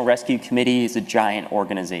 International Rescue Committee is a giant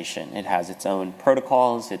organization. It has its own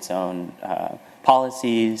protocols, its own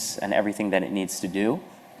policies, and everything that it needs to do.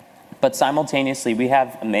 But simultaneously, we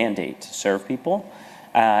have a mandate to serve people.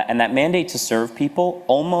 And that mandate to serve people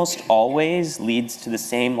almost always leads to the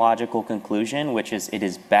same logical conclusion, which is it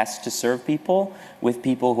is best to serve people with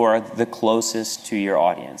people who are the closest to your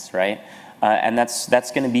audience, right? And that's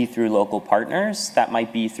going to be through local partners. That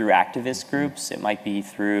might be through activist groups. It might be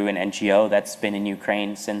through an NGO that's been in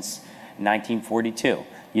Ukraine since 1942.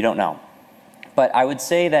 You don't know. But I would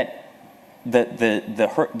say that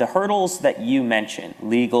the hurdles that you mentioned,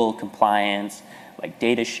 legal compliance, like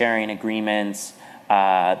data sharing agreements,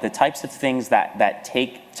 the types of things that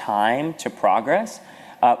take time to progress,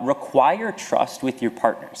 require trust with your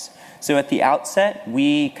partners. So at the outset,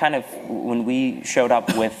 when we showed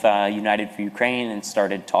up with United for Ukraine and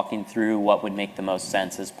started talking through what would make the most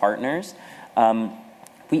sense as partners,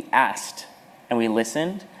 we asked and we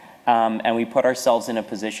listened. And we put ourselves in a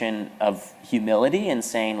position of humility and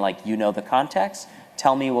saying, like, you know the context,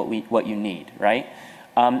 tell me what you need, right?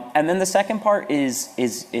 And then the second part is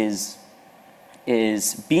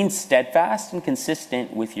being steadfast and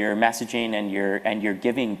consistent with your messaging and your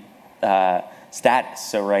giving status.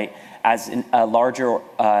 So, right, as a larger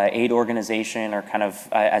aid organization or kind of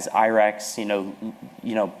as IREX,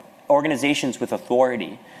 organizations with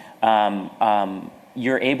authority.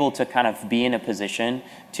 You're able to kind of be in a position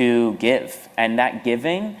to give, and that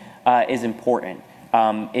giving is important.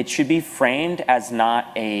 It should be framed as not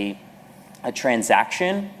a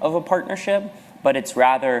transaction of a partnership, but it's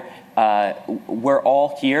rather we're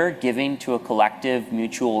all here giving to a collective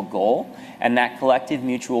mutual goal, and that collective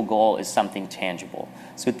mutual goal is something tangible.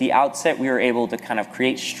 So at the outset, we were able to kind of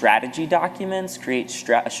create strategy documents, create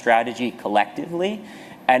a strategy collectively.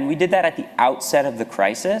 And we did that at the outset of the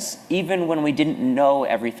crisis, even when we didn't know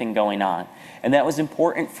everything going on. And that was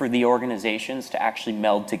important for the organizations to actually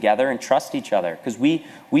meld together and trust each other, because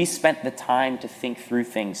we spent the time to think through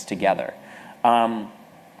things together.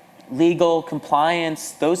 Legal,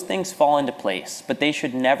 compliance, those things fall into place, but they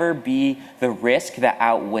should never be the risk that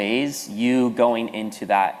outweighs you going into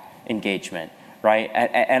that engagement, right?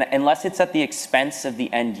 And unless it's at the expense of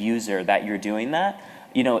the end user that you're doing that,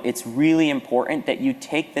 it's really important that you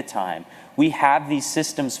take the time. We have these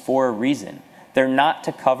systems for a reason. They're not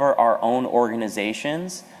to cover our own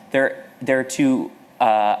organizations. They're to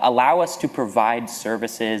allow us to provide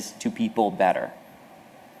services to people better.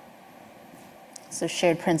 So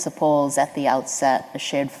shared principles at the outset, a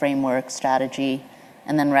shared framework, strategy,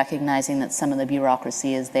 and then recognizing that some of the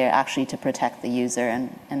bureaucracy is there actually to protect the user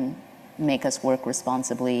and make us work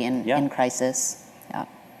responsibly in crisis. Yeah.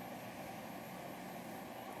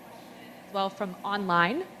 Well, from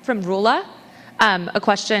online, from Rula, a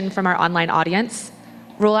question from our online audience.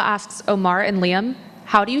 Rula asks Omar and Liam,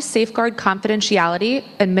 how do you safeguard confidentiality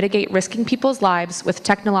and mitigate risking people's lives with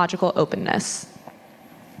technological openness?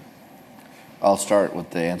 I'll start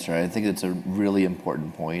with the answer. I think it's a really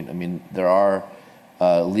important point. I mean, there are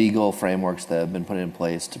legal frameworks that have been put in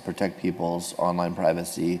place to protect people's online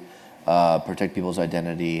privacy, protect people's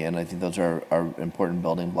identity, and I think those are important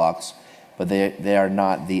building blocks. but they are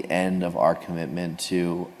not the end of our commitment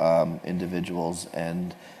to individuals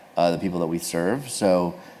and the people that we serve.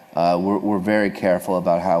 So we're very careful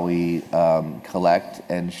about how we collect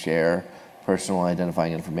and share personal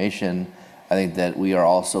identifying information. I think that we are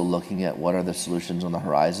also looking at what are the solutions on the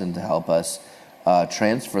horizon to help us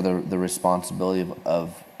transfer the responsibility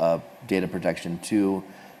of data protection to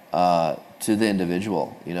the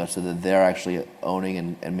individual, so that they're actually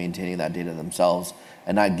owning and maintaining that data themselves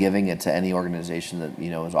and not giving it to any organization that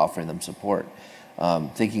is offering them support.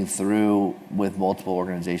 Thinking through with multiple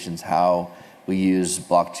organizations how we use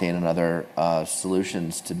blockchain and other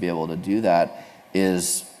solutions to be able to do that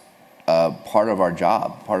is part of our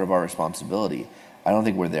job, part of our responsibility. I don't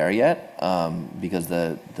think we're there yet because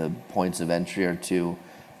the points of entry are too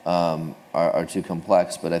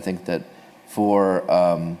complex. But I think that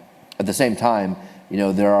at the same time,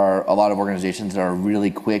 there are a lot of organizations that are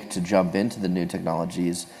really quick to jump into the new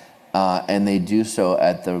technologies, and they do so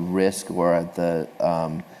at the risk or at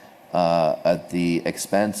the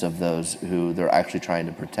expense of those who they're actually trying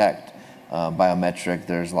to protect. Biometric,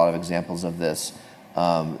 there's a lot of examples of this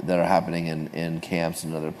that are happening in camps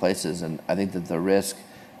and other places, and I think that the risk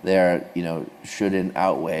there, shouldn't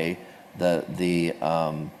outweigh the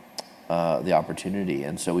opportunity,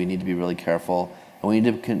 and so we need to be really careful, and we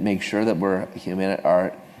need to make sure that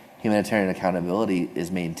our humanitarian accountability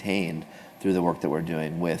is maintained through the work that we're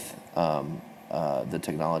doing with the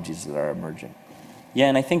technologies that are emerging. Yeah,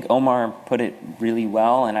 and I think Omar put it really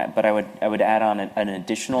well, but I would add on an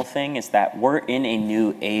additional thing is that we're in a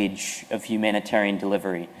new age of humanitarian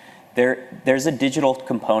delivery. There's a digital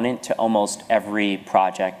component to almost every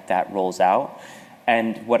project that rolls out,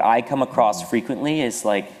 and what I come across frequently is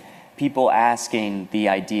like people asking the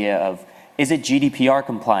idea of, is it GDPR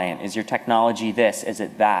compliant? Is your technology this? Is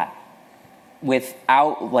it that?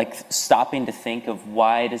 Without stopping to think of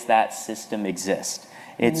why does that system exist?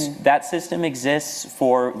 That system exists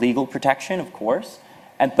for legal protection, of course,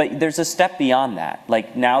 but there's a step beyond that.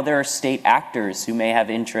 Like now there are state actors who may have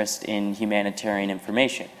interest in humanitarian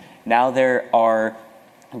information. Now there are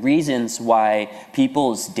reasons why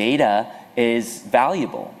people's data is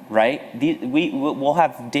valuable, right? We'll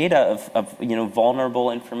have data of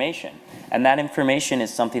vulnerable information, and that information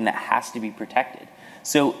is something that has to be protected.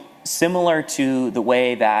 So similar to the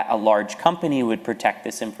way that a large company would protect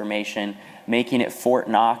this information, making it Fort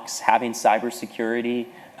Knox, having cybersecurity,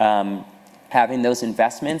 having those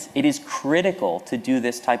investments, it is critical to do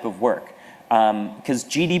this type of work because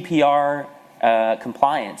GDPR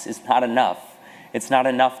compliance is not enough. It's not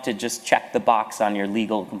enough to just check the box on your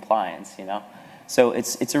legal compliance, So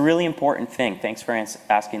it's a really important thing. Thanks for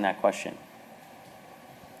asking that question.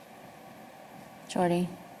 Jordy,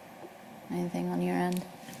 anything on your end?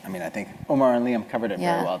 I mean, I think Omar and Liam covered it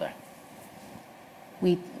very well there.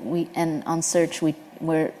 And on Search,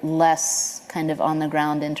 we're less kind of on the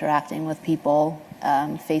ground interacting with people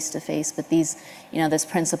face to face, but this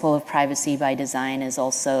principle of privacy by design is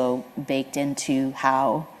also baked into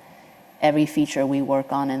how every feature we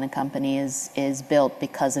work on in the company is built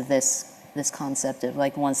because of this concept of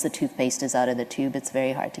like once the toothpaste is out of the tube, it's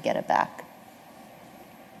very hard to get it back.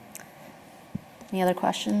 Any other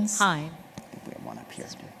questions? Hi. I think we have one up here.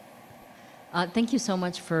 Thank you so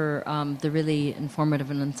much for the really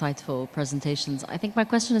informative and insightful presentations. I think my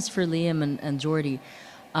question is for Liam and Jordy.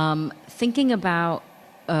 Thinking about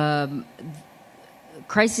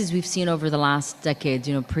crises we've seen over the last decade,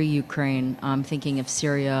 pre-Ukraine, I'm thinking of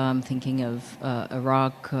Syria, I'm thinking of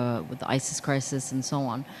Iraq with the ISIS crisis and so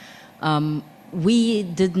on. We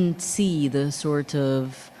didn't see the sort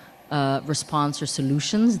of response or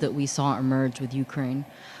solutions that we saw emerge with Ukraine.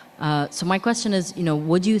 So my question is,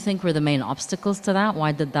 what do you think were the main obstacles to that?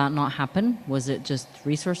 Why did that not happen? Was it just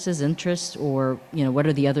resources, interest, or what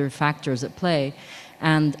are the other factors at play?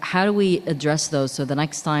 And how do we address those so the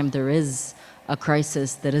next time there is a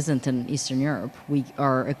crisis that isn't in Eastern Europe, we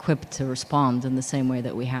are equipped to respond in the same way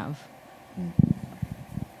that we have?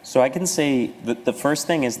 So I can say that the first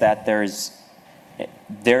thing is that there is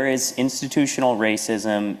institutional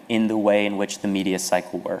racism in the way in which the media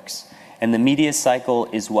cycle works. And the media cycle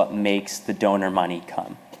is what makes the donor money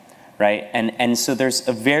come, right? And so there's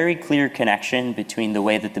a very clear connection between the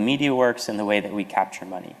way that the media works and the way that we capture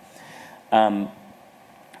money,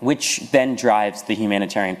 which then drives the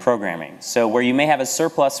humanitarian programming. So where you may have a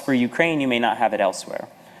surplus for Ukraine, you may not have it elsewhere.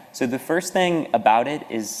 So the first thing about it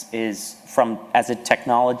is as a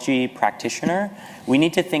technology practitioner, we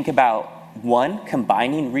need to think about one,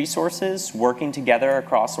 combining resources, working together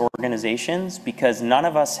across organizations, because none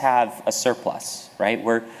of us have a surplus, right?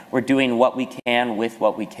 We're doing what we can with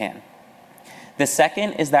what we can. The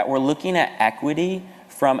second is that we're looking at equity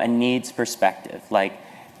from a needs perspective. Like,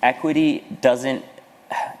 equity doesn't,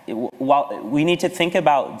 while we need to think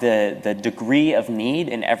about the degree of need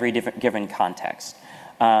in every given context.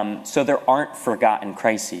 So there aren't forgotten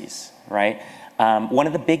crises, right? One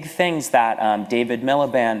of the big things that David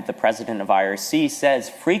Miliband, the president of IRC, says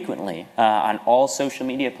frequently on all social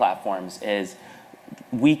media platforms is,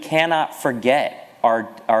 we cannot forget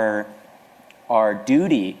our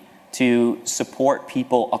duty to support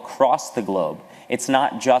people across the globe. It's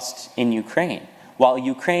not just in Ukraine. While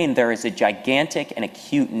Ukraine, there is a gigantic and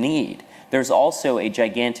acute need, there's also a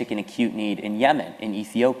gigantic and acute need in Yemen, in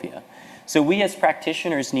Ethiopia. So we as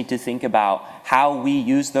practitioners need to think about how we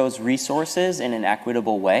use those resources in an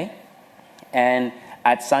equitable way. And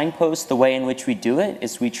at Signpost, the way in which we do it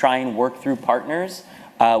is we try and work through partners.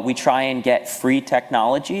 We try and get free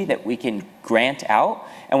technology that we can grant out,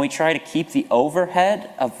 and we try to keep the overhead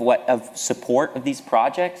of support of these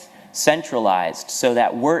projects centralized so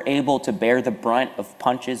that we're able to bear the brunt of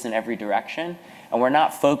punches in every direction. And we're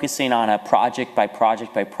not focusing on a project by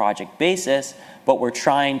project by project basis, but we're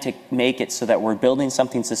trying to make it so that we're building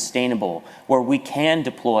something sustainable where we can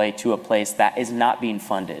deploy to a place that is not being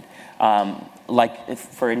funded. Like,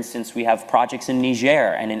 for instance, we have projects in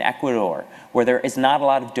Niger and in Ecuador where there is not a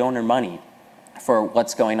lot of donor money for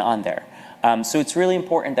what's going on there. So it's really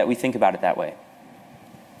important that we think about it that way.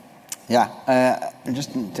 Yeah,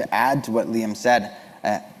 just to add to what Liam said,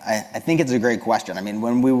 I think it's a great question. I mean,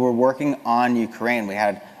 when we were working on Ukraine, we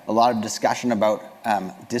had a lot of discussion about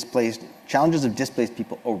challenges of displaced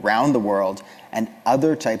people around the world and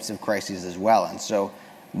other types of crises as well. And so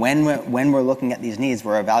when we're looking at these needs,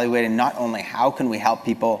 we're evaluating not only how can we help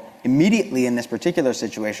people immediately in this particular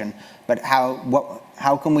situation, but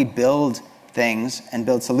how can we build things and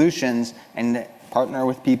build solutions and partner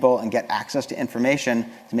with people and get access to information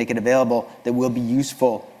to make it available that will be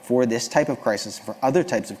useful for this type of crisis, for other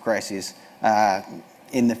types of crises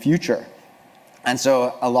in the future. And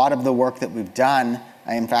so a lot of the work that we've done,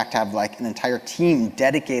 I in fact have like an entire team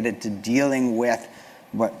dedicated to dealing with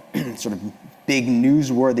what sort of big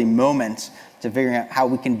newsworthy moments to figuring out how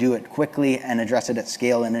we can do it quickly and address it at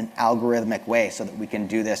scale in an algorithmic way so that we can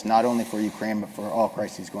do this not only for Ukraine, but for all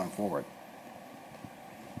crises going forward.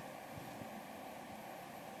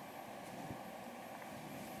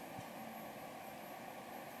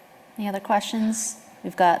 Any other questions?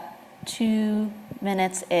 We've got 2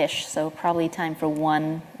 minutes-ish, so probably time for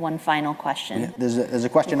one final question. There's a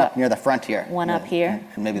question up near the front here. One up here.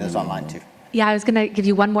 And maybe there's online too. Yeah, I was going to give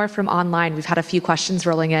you one more from online. We've had a few questions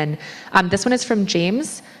rolling in. This one is from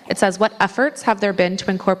James. It says, what efforts have there been to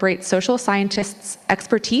incorporate social scientists'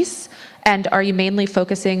 expertise, and are you mainly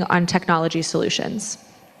focusing on technology solutions?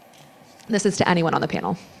 This is to anyone on the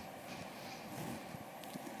panel.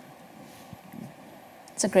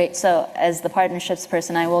 So as the partnerships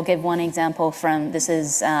person, I will give one example from, this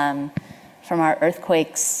is from our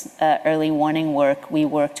earthquakes early warning work. We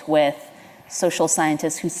worked with social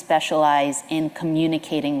scientists who specialize in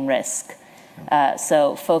communicating risk.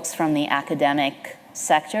 So folks from the academic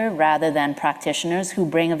sector rather than practitioners who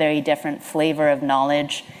bring a very different flavor of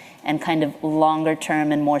knowledge and kind of longer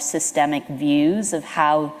term and more systemic views of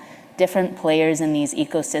how different players in these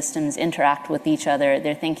ecosystems interact with each other.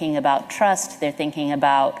 They're thinking about trust, they're thinking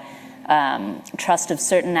about trust of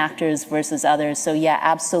certain actors versus others. So yeah,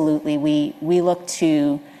 absolutely, we look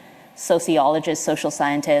to sociologists, social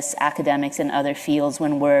scientists, academics in other fields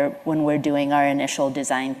when we're doing our initial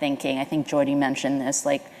design thinking. I think Jordy mentioned this,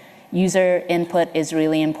 like user input is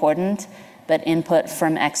really important, but input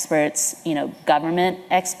from experts, government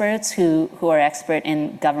experts who are expert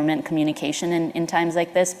in government communication in times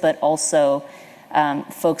like this, but also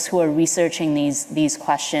folks who are researching these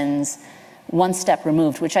questions one step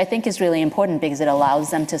removed, which I think is really important because it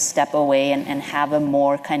allows them to step away and have a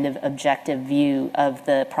more kind of objective view of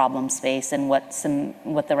the problem space and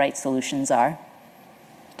what the right solutions are.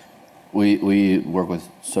 We work with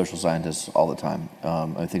social scientists all the time.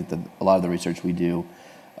 I think that a lot of the research we do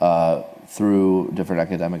through different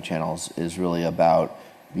academic channels is really about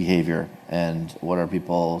behavior and what are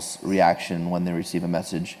people's reaction when they receive a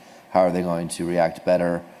message. How are they going to react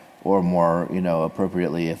better or more,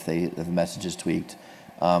 appropriately if the message is tweaked,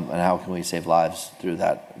 and how can we save lives through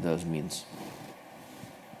those means?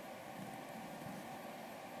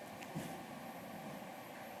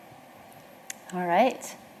 All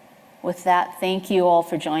right. With that, thank you all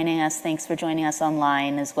for joining us. Thanks for joining us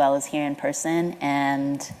online as well as here in person.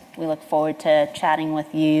 And we look forward to chatting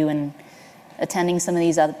with you and attending some of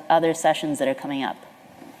these other sessions that are coming up.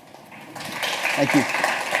 Thank you.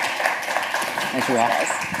 Thanks for having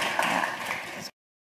us.